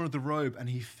off a corner of the robe and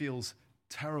he feels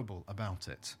terrible about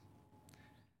it.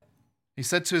 He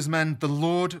said to his men, "The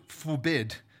Lord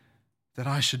forbid that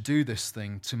I should do this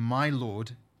thing to my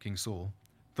Lord, King Saul,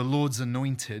 the Lord's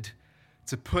anointed,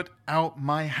 to put out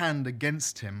my hand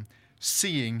against him,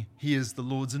 seeing he is the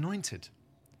Lord's anointed."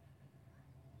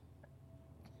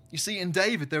 You see, in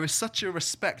David, there is such a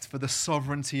respect for the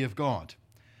sovereignty of God.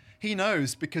 He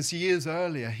knows, because years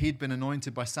earlier he'd been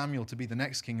anointed by Samuel to be the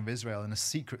next king of Israel in a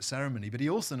secret ceremony, but he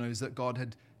also knows that God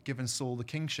had given Saul the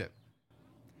kingship.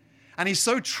 And he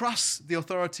so trusts the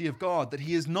authority of God that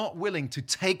he is not willing to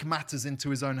take matters into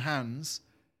his own hands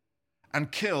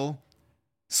and kill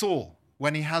Saul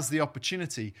when he has the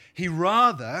opportunity. He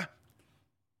rather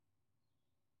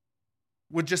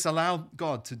would just allow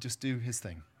God to just do his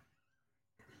thing.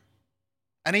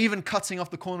 And even cutting off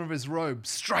the corner of his robe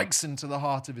strikes into the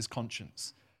heart of his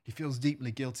conscience. He feels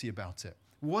deeply guilty about it.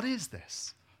 What is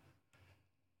this?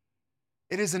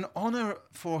 It is an honor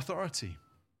for authority,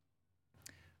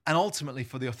 and ultimately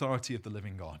for the authority of the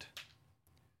living God.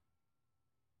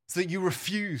 So that you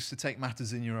refuse to take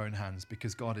matters in your own hands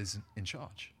because God is in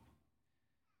charge.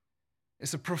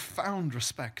 It's a profound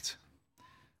respect.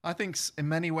 I think in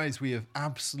many ways we have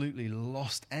absolutely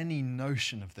lost any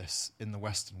notion of this in the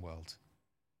Western world.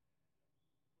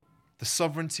 The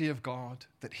sovereignty of God,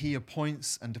 that he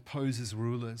appoints and deposes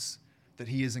rulers, that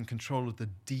he is in control of the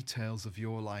details of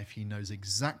your life. He knows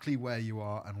exactly where you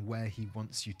are and where he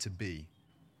wants you to be.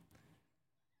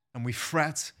 And we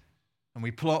fret and we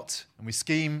plot and we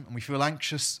scheme and we feel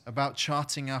anxious about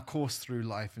charting our course through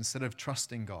life instead of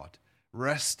trusting God,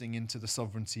 resting into the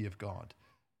sovereignty of God.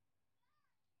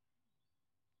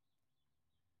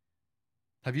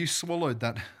 Have you swallowed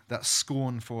that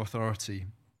scorn for authority?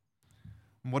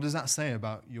 And what does that say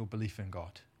about your belief in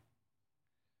God?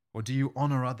 Or do you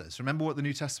honor others? Remember what the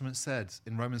New Testament said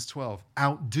in Romans 12,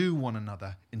 outdo one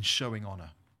another in showing honor.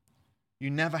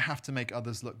 You never have to make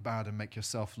others look bad and make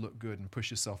yourself look good and push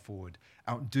yourself forward.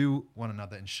 Outdo one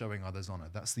another in showing others honor.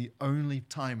 That's the only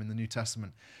time in the New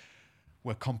Testament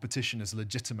where competition is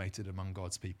legitimated among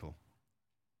God's people.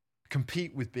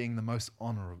 Compete with being the most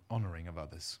honoring of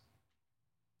others.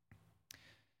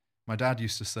 My dad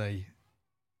used to say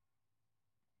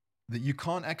that you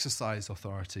can't exercise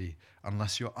authority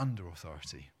unless you're under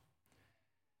authority.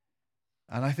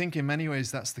 And I think in many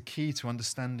ways that's the key to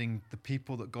understanding the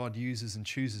people that God uses and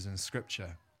chooses in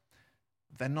Scripture.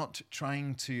 They're not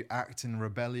trying to act in a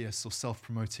rebellious or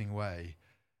self-promoting way,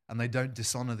 and they don't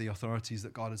dishonor the authorities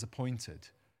that God has appointed.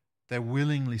 They're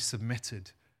willingly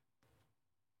submitted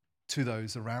to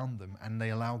those around them, and they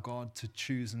allow God to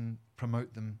choose and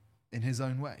promote them in his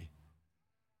own way.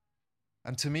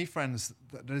 And to me, friends,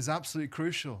 that is absolutely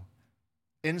crucial.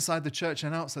 Inside the church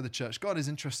and outside the church, God is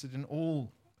interested in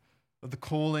all of the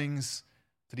callings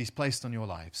that he's placed on your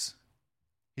lives.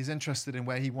 He's interested in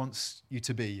where he wants you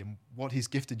to be and what he's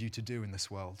gifted you to do in this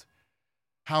world.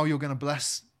 How you're going to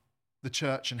bless the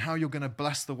church and how you're going to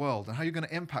bless the world and how you're going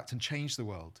to impact and change the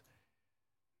world.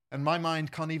 And my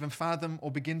mind can't even fathom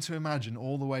or begin to imagine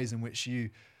all the ways in which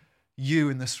you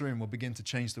in this room will begin to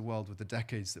change the world with the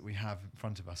decades that we have in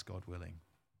front of us, God willing.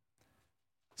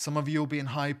 Some of you will be in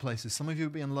high places. Some of you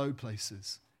will be in low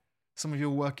places. Some of you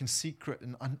will work in secret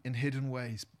and in hidden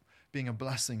ways, being a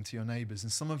blessing to your neighbors.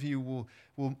 And some of you will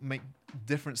make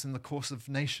difference in the course of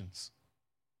nations.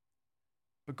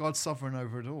 But God's sovereign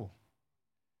over it all.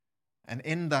 And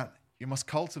in that, you must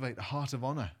cultivate a heart of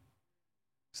honor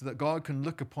so that God can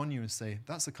look upon you and say,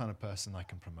 that's the kind of person I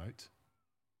can promote.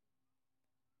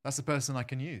 That's the person I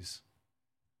can use.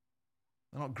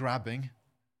 They're not grabbing.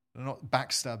 They're not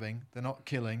backstabbing. They're not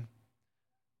killing.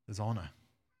 There's honor.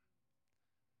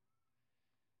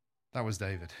 That was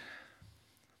David.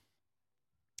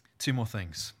 Two more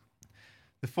things.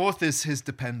 The fourth is his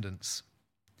dependence.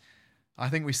 I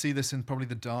think we see this in probably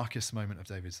the darkest moment of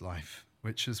David's life,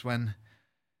 which is when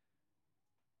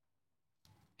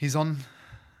his hometown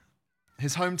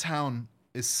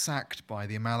is sacked by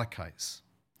the Amalekites.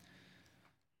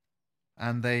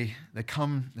 And they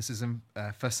come, this is in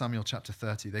 1 Samuel chapter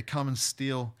 30, they come and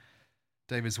steal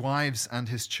David's wives and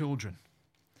his children.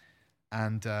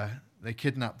 And they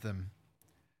kidnap them.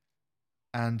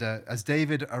 And as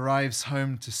David arrives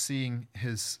home to seeing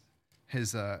his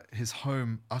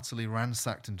home utterly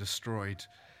ransacked and destroyed,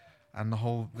 and the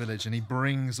whole village, and he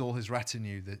brings all his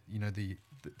retinue,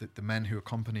 the men who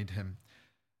accompanied him,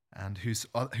 and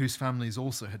whose families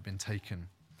also had been taken.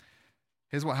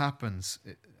 Here's what happens.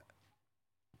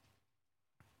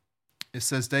 It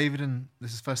says,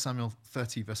 this is 1 Samuel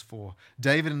 30, verse 4,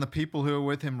 David and the people who were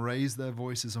with him raised their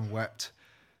voices and wept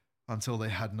until they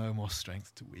had no more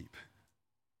strength to weep.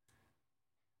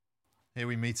 Here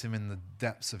we meet him in the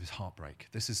depths of his heartbreak.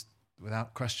 This is,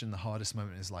 without question, the hardest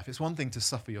moment in his life. It's one thing to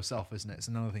suffer yourself, isn't it? It's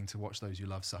another thing to watch those you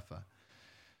love suffer.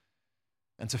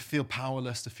 And to feel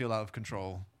powerless, to feel out of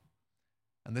control.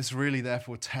 And this really,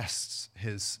 therefore, tests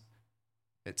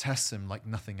him like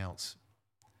nothing else.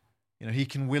 You know, he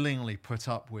can willingly put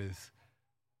up with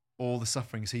all the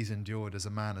sufferings he's endured as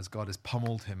a man, as God has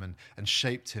pummeled him and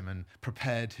shaped him and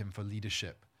prepared him for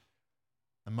leadership.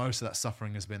 And most of that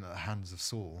suffering has been at the hands of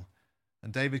Saul.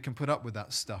 And David can put up with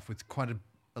that stuff with quite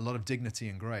a lot of dignity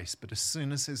and grace. But as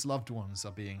soon as his loved ones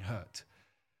are being hurt,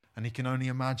 and he can only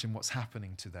imagine what's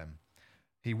happening to them,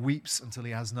 he weeps until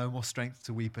he has no more strength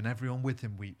to weep, and everyone with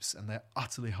him weeps, and they're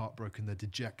utterly heartbroken, they're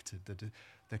dejected,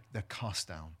 they're cast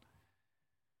down.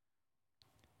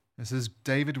 It says,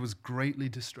 David was greatly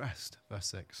distressed, verse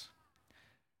 6.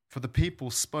 For the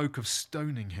people spoke of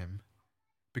stoning him,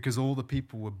 because all the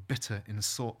people were bitter in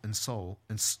soul.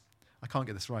 I can't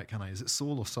get this right, can I? Is it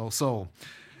Saul or Soul? Soul.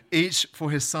 Each for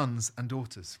his sons and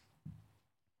daughters.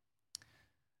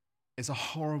 It's a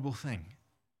horrible thing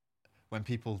when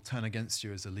people turn against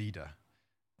you as a leader,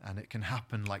 and it can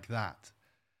happen like that.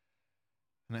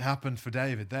 And it happened for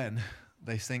David then.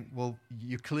 They think, well,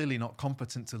 you're clearly not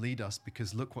competent to lead us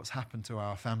because look what's happened to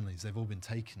our families. They've all been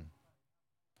taken.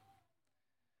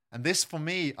 And this, for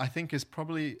me, I think is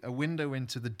probably a window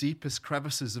into the deepest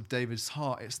crevices of David's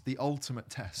heart. It's the ultimate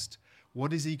test.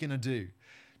 What is he going to do?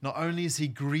 Not only is he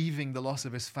grieving the loss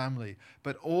of his family,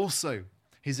 but also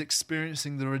he's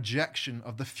experiencing the rejection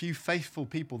of the few faithful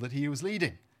people that he was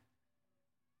leading.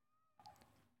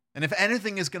 And if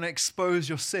anything is going to expose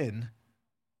your sin,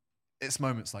 it's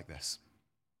moments like this.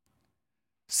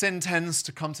 Sin tends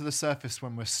to come to the surface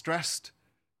when we're stressed,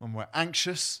 when we're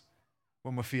anxious,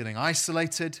 when we're feeling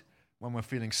isolated, when we're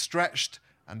feeling stretched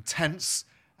and tense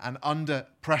and under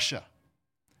pressure.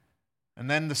 And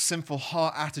then the sinful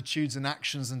heart attitudes and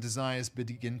actions and desires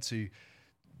begin to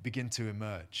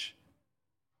emerge.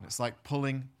 And it's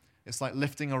like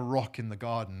lifting a rock in the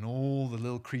garden. All the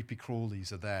little creepy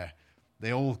crawlies are there.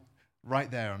 They all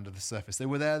right there under the surface. They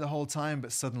were there the whole time,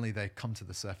 but suddenly they come to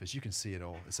the surface. You can see it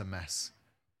all. It's a mess.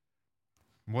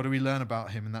 And what do we learn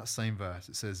about him in that same verse?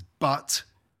 It says, but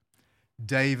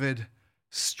David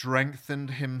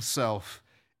strengthened himself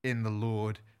in the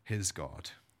Lord his God.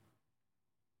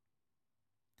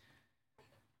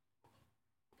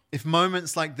 If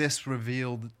moments like this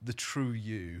reveal the true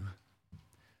you,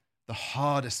 the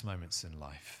hardest moments in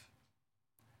life,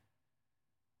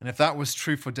 and if that was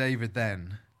true for David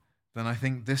then I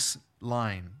think this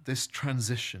line, this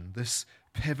transition, this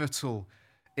pivotal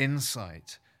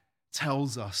insight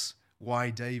tells us why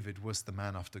David was the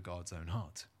man after God's own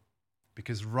heart.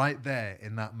 Because right there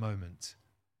in that moment,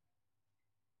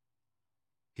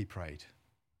 he prayed.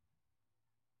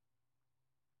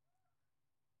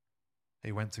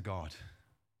 He went to God.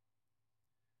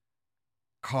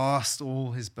 Cast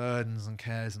all his burdens and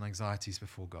cares and anxieties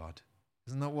before God.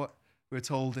 Isn't that what we're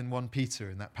told in 1 Peter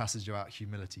in that passage about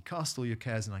humility? Cast all your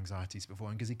cares and anxieties before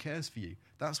him because he cares for you.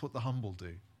 That's what the humble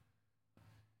do.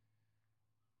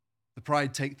 The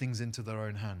pride take things into their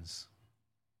own hands.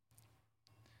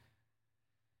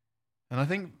 And I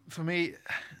think for me,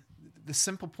 the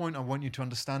simple point I want you to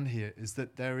understand here is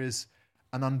that there is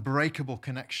an unbreakable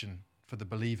connection for the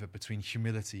believer between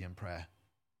humility and prayer.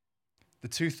 The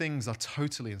two things are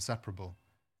totally inseparable.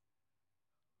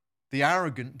 The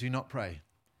arrogant do not pray,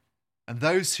 and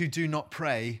those who do not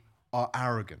pray are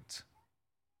arrogant.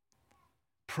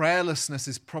 Prayerlessness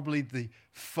is probably the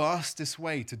fastest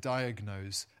way to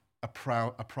diagnose a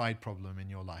pride problem in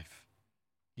your life.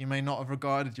 You may not have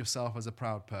regarded yourself as a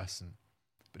proud person,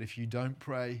 but if you don't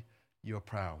pray, you are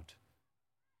proud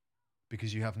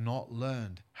because you have not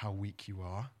learned how weak you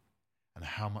are and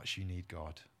how much you need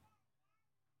God.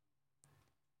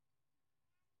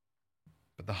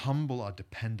 But the humble are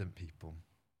dependent people.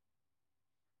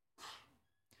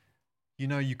 You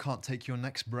know you can't take your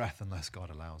next breath unless God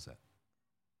allows it.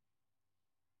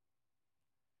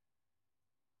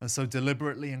 And so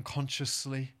deliberately and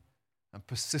consciously and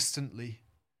persistently,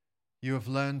 you have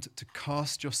learned to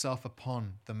cast yourself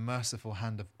upon the merciful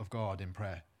hand of God in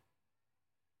prayer.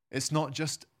 It's not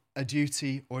just a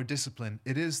duty or a discipline.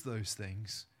 It is those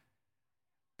things.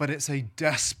 But it's a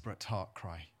desperate heart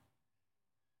cry.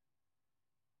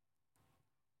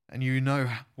 And you know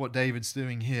what David's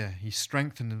doing here. He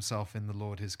strengthened himself in the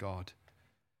Lord his God.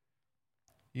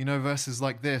 You know verses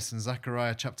like this in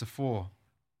Zechariah chapter 4.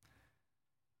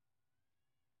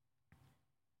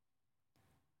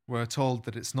 We're told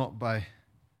that it's not by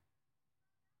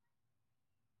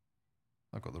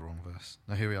I've got the wrong verse.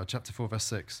 No, here we are, chapter 4, verse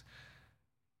 6.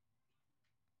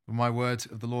 My word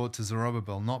of the Lord to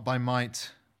Zerubbabel, not by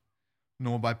might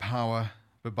nor by power,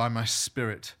 but by my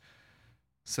spirit,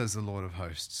 says the Lord of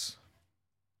hosts.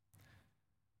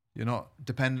 You're not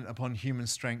dependent upon human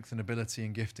strength and ability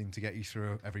and gifting to get you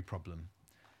through every problem.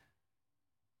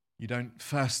 You don't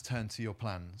first turn to your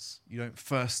plans. You don't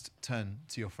first turn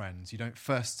to your friends. You don't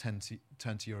first turn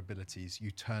to your abilities.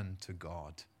 You turn to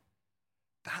God.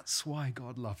 That's why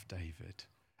God loved David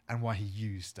and why he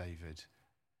used David.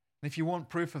 And if you want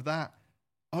proof of that,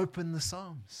 open the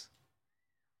Psalms.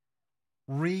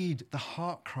 Read the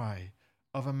heart cry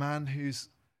of a man whose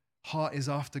heart is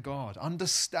after God.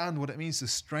 Understand what it means to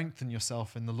strengthen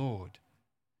yourself in the Lord.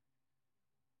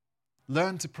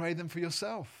 Learn to pray them for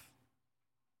yourself.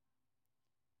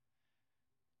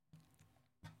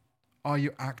 Are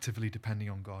you actively depending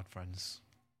on God, friends?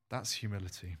 That's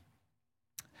humility.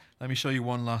 Let me show you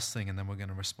one last thing and then we're going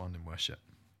to respond in worship.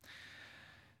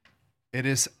 It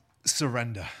is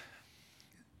surrender.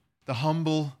 The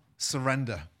humble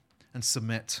surrender and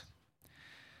submit.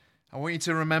 I want you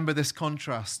to remember this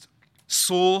contrast.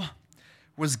 Saul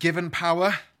was given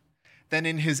power, then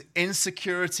in his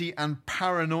insecurity and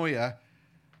paranoia,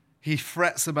 he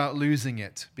frets about losing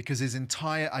it because his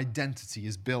entire identity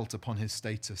is built upon his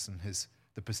status and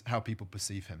how people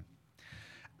perceive him.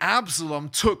 Absalom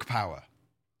took power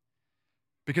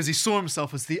because he saw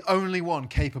himself as the only one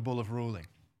capable of ruling.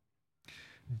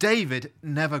 David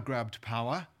never grabbed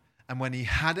power, and when he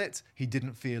had it, he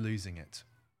didn't fear losing it.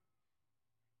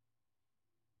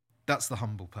 That's the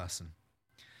humble person.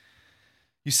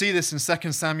 You see this in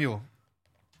 2 Samuel.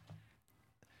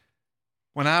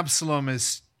 When Absalom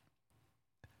has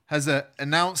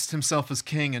announced himself as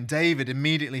king, and David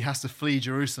immediately has to flee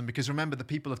Jerusalem, because remember, the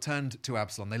people have turned to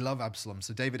Absalom. They love Absalom,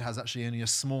 so David has actually only a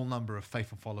small number of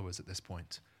faithful followers at this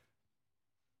point.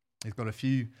 He's got a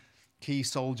few key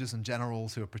soldiers and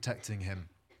generals who are protecting him,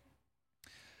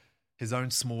 his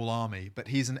own small army, but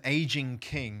he's an aging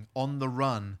king on the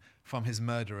run from his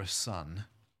murderous son.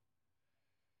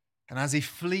 And as he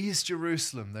flees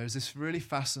Jerusalem, there's this really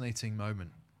fascinating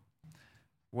moment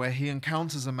where he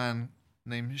encounters a man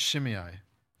named Shimei.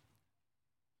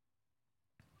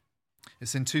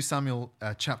 It's in 2 Samuel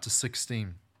chapter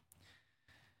 16.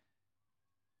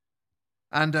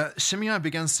 And Shimei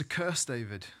begins to curse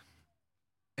David.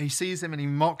 He sees him and he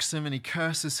mocks him and he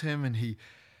curses him and he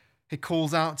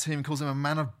calls out to him, calls him a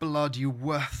man of blood, you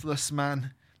worthless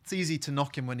man. It's easy to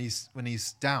knock him when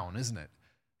he's down, isn't it?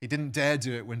 He didn't dare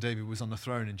do it when David was on the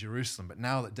throne in Jerusalem, but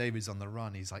now that David's on the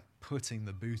run, he's like putting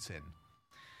the boot in.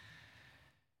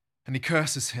 And he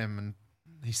curses him and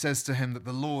he says to him that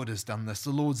the Lord has done this.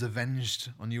 The Lord's avenged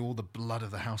on you all the blood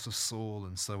of the house of Saul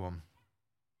and so on.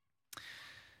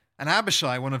 And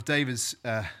Abishai, one of David's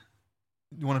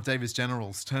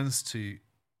generals, turns to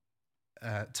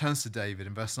David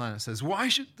in verse 9 and says, why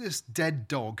should this dead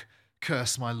dog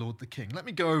curse my lord the king? Let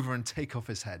me go over and take off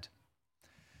his head.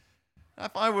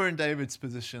 If I were in David's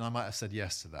position, I might have said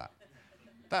yes to that.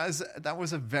 That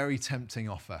was a very tempting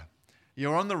offer.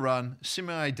 You're on the run.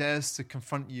 Shimei dares to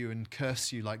confront you and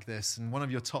curse you like this, and one of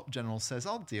your top generals says,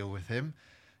 I'll deal with him.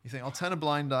 You think, I'll turn a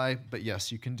blind eye, but yes,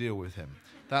 you can deal with him.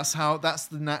 That's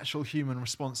the natural human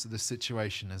response to this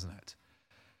situation, isn't it?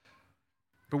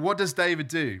 But what does David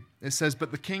do? It says,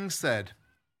 but the king said,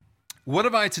 what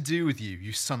have I to do with you,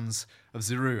 you sons of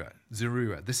Zeruiah?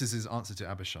 This is his answer to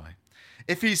Abishai.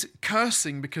 If he's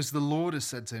cursing because the Lord has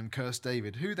said to him, curse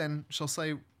David, who then shall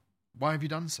say, why have you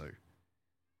done so?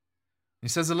 He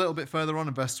says a little bit further on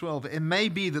in verse 12, it may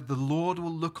be that the Lord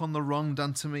will look on the wrong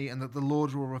done to me and that the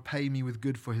Lord will repay me with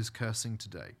good for his cursing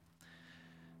today.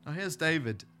 Now here's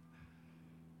David,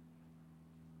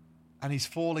 and he's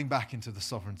falling back into the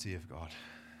sovereignty of God.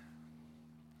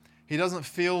 He doesn't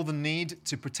feel the need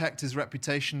to protect his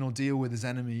reputation or deal with his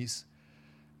enemies.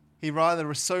 He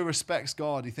rather so respects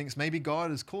God, he thinks maybe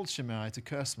God has called Shimei to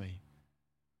curse me.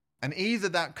 And either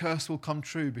that curse will come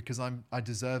true because I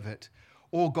deserve it,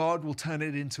 or God will turn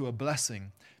it into a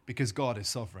blessing because God is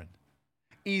sovereign.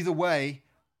 Either way,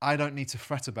 I don't need to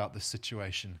fret about this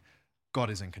situation. God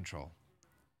is in control.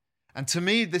 And to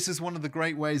me, this is one of the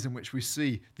great ways in which we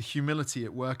see the humility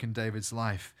at work in David's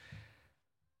life.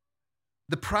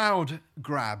 The proud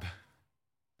grab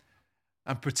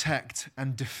and protect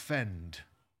and defend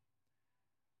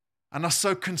and are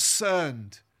so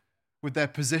concerned with their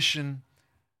position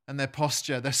and their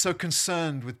posture. They're so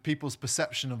concerned with people's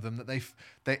perception of them that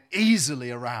they're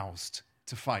easily aroused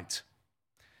to fight.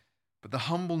 But the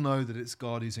humble know that it's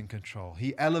God who's in control.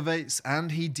 He elevates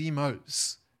and he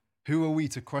demotes. Who are we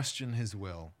to question his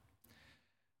will?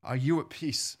 Are you at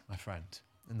peace, my friend?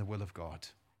 in the will of God?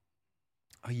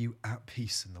 Are you at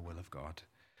peace in the will of God?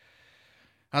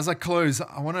 As I close,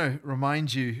 I want to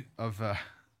remind you of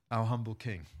our humble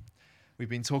King. We've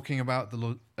been talking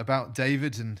about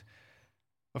David, and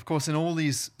of course, in all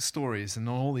these stories and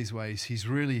in all these ways, he's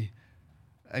really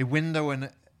a window and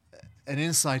an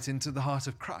insight into the heart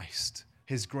of Christ,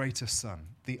 his greatest son,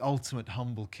 the ultimate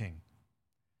humble King.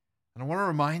 And I want to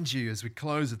remind you as we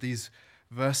close of these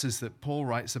verses that Paul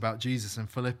writes about Jesus in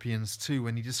Philippians 2,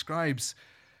 when he describes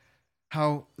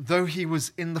how though he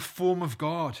was in the form of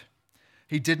God,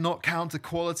 he did not count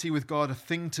equality with God a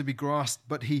thing to be grasped,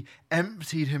 but he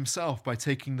emptied himself by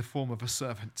taking the form of a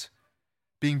servant,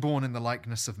 being born in the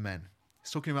likeness of men.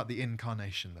 He's talking about the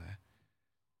incarnation there.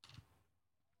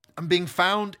 And being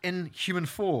found in human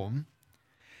form,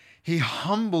 he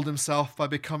humbled himself by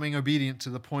becoming obedient to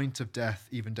the point of death,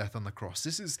 even death on the cross.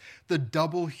 This is the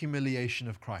double humiliation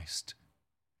of Christ.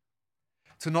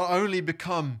 To not only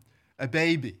become a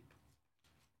baby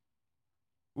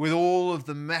with all of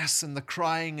the mess and the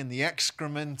crying and the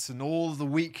excrement and all of the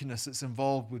weakness that's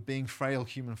involved with being frail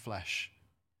human flesh,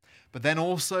 but then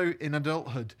also in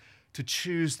adulthood to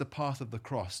choose the path of the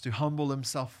cross, to humble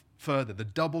himself further, the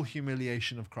double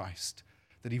humiliation of Christ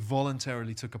that he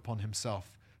voluntarily took upon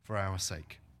himself for our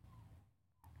sake.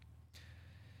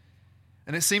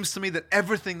 And it seems to me that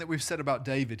everything that we've said about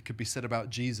David could be said about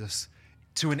Jesus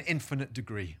to an infinite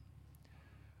degree.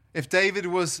 If David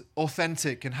was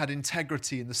authentic and had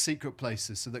integrity in the secret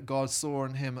places so that God saw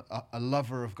in him a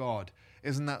lover of God,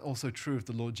 isn't that also true of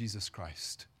the Lord Jesus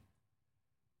Christ,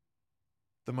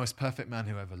 the most perfect man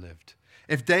who ever lived?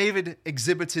 If David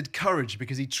exhibited courage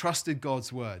because he trusted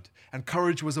God's word, and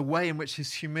courage was a way in which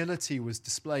his humility was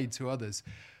displayed to others,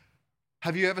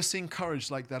 have you ever seen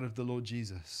courage like that of the Lord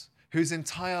Jesus, whose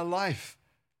entire life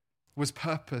was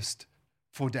purposed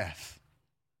for death,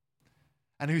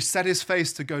 and who set his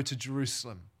face to go to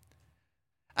Jerusalem,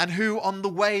 and who on the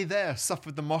way there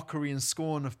suffered the mockery and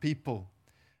scorn of people,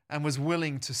 and was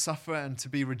willing to suffer and to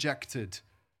be rejected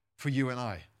for you and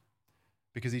I,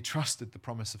 because he trusted the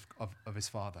promise of his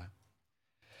Father?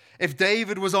 If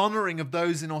David was honoring of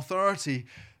those in authority,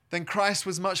 then Christ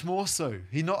was much more so.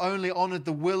 He not only honored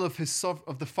the will of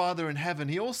the Father in heaven,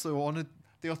 he also honored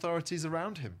the authorities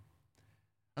around him.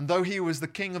 And though he was the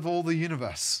king of all the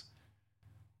universe,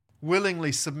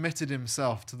 willingly submitted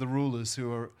himself to the rulers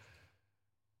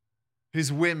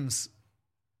whose whims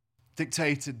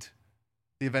dictated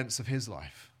the events of his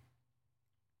life.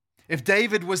 If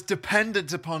David was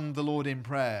dependent upon the Lord in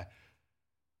prayer,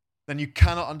 then you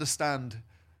cannot understand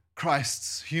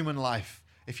Christ's human life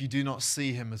if you do not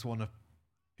see him as one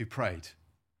who prayed.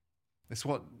 It's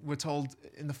what we're told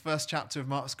in the first chapter of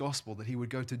Mark's Gospel, that he would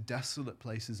go to desolate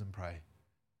places and pray.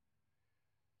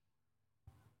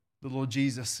 The Lord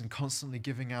Jesus, in constantly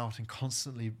giving out and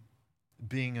constantly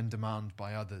being in demand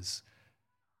by others,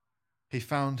 he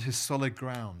found his solid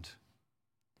ground,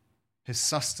 his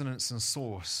sustenance and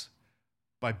source,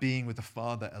 by being with the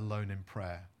Father alone in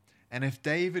prayer. And if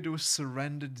David was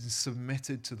surrendered and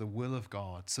submitted to the will of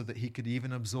God so that he could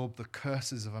even absorb the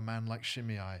curses of a man like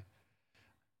Shimei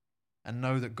and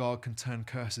know that God can turn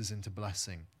curses into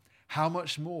blessing, how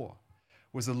much more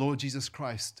was the Lord Jesus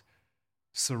Christ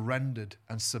surrendered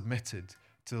and submitted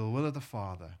to the will of the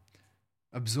Father,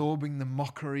 absorbing the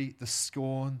mockery, the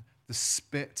scorn, the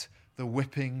spit, the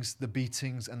whippings, the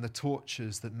beatings, and the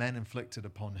tortures that men inflicted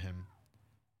upon him,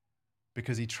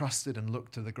 because he trusted and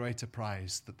looked to the greater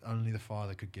prize that only the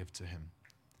Father could give to him.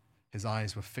 His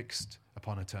eyes were fixed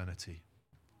upon eternity.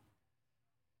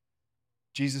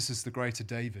 Jesus is the greater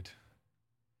David,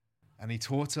 and he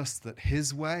taught us that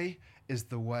his way is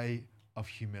the way of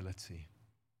humility.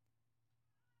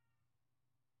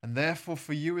 And therefore,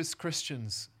 for you as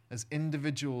Christians, as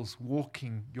individuals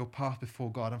walking your path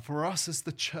before God, and for us as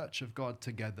the church of God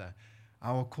together,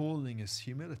 our calling is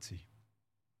humility.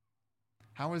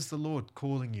 How is the Lord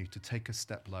calling you to take a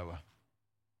step lower?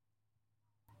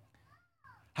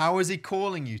 How is he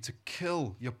calling you to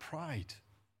kill your pride?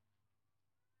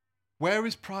 Where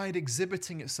is pride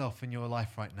exhibiting itself in your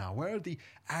life right now? Where are the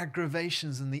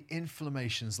aggravations and the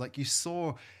inflammations like you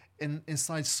saw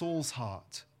inside Saul's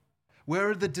heart?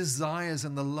 Where are the desires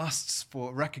and the lusts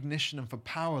for recognition and for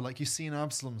power like you see in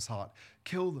Absalom's heart?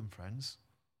 Kill them, friends.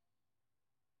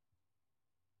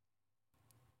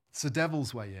 It's the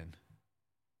devil's way in.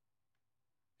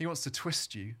 He wants to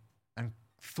twist you and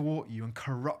thwart you and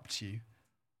corrupt you.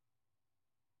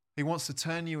 He wants to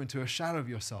turn you into a shadow of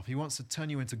yourself. He wants to turn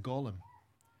you into Gollum.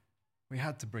 We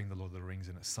had to bring the Lord of the Rings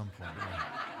in at some point, didn't we?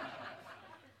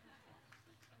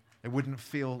 It wouldn't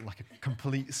feel like a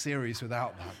complete series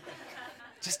without that.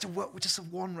 Just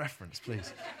one reference,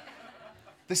 please.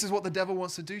 This is what the devil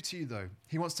wants to do to you, though.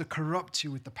 He wants to corrupt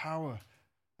you with the power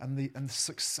and the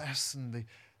success and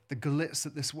the glitz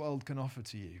that this world can offer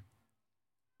to you.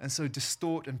 And so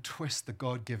distort and twist the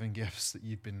God-given gifts that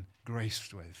you've been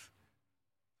graced with.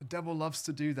 The devil loves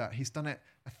to do that. He's done it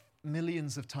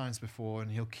millions of times before, and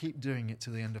he'll keep doing it to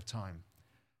the end of time.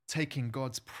 Taking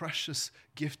God's precious,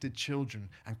 gifted children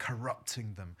and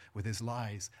corrupting them with his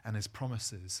lies and his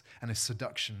promises and his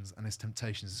seductions and his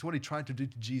temptations. It's what he tried to do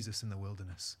to Jesus in the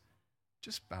wilderness.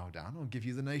 Just bow down, I'll give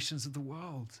you the nations of the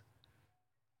world.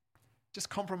 Just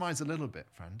compromise a little bit,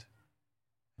 friend,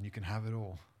 and you can have it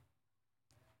all.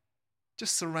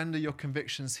 Just surrender your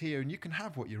convictions here, and you can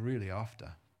have what you're really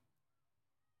after.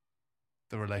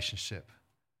 The relationship,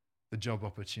 the job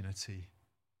opportunity,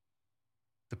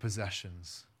 the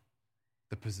possessions,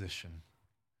 the position.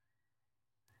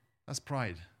 That's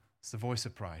pride. It's the voice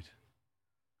of pride.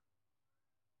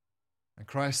 And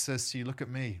Christ says to you, look at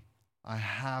me. I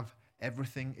have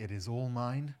everything. It is all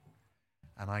mine.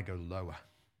 And I go lower.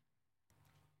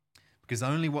 Because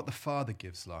only what the Father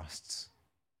gives lasts.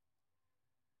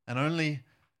 And only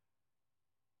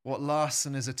what lasts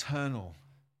and is eternal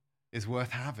is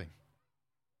worth having.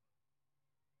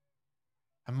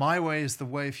 And my way is the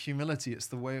way of humility. It's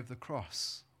the way of the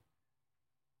cross.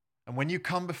 And when you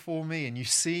come before me and you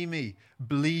see me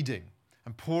bleeding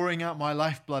and pouring out my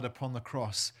lifeblood upon the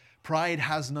cross, pride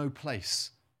has no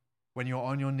place when you're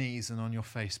on your knees and on your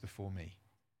face before me.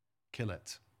 Kill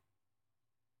it.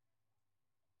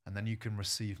 And then you can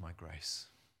receive my grace.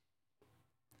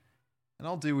 And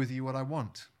I'll do with you what I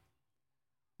want.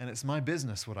 And it's my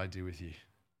business what I do with you.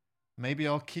 Maybe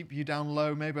I'll keep you down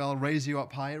low. Maybe I'll raise you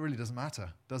up high. It really doesn't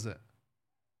matter, does it?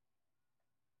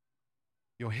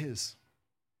 You're his.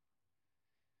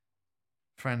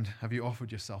 Friend, have you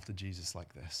offered yourself to Jesus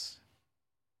like this?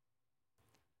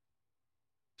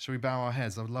 Shall we bow our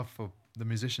heads? I would love for the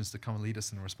musicians to come and lead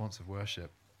us in a responsive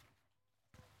worship.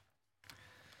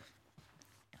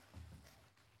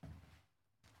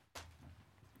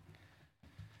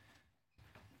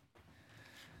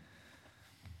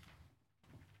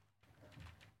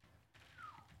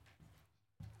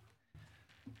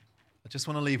 I just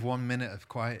want to leave 1 minute of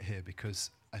quiet here because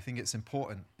I think it's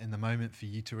important in the moment for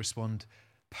you to respond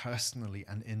personally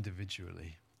and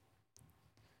individually.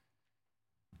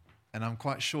 And I'm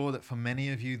quite sure that for many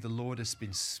of you, the Lord has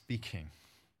been speaking,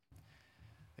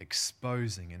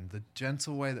 exposing in the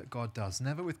gentle way that God does,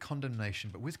 never with condemnation,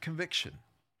 but with conviction.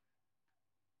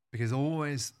 Because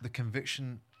always the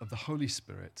conviction of the Holy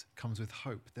Spirit comes with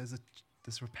hope. There's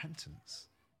repentance.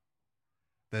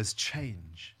 There's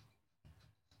change.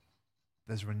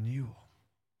 There's renewal.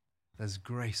 There's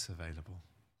grace available.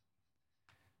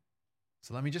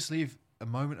 So let me just leave a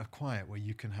moment of quiet where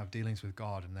you can have dealings with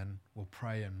God, and then we'll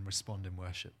pray and respond in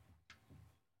worship.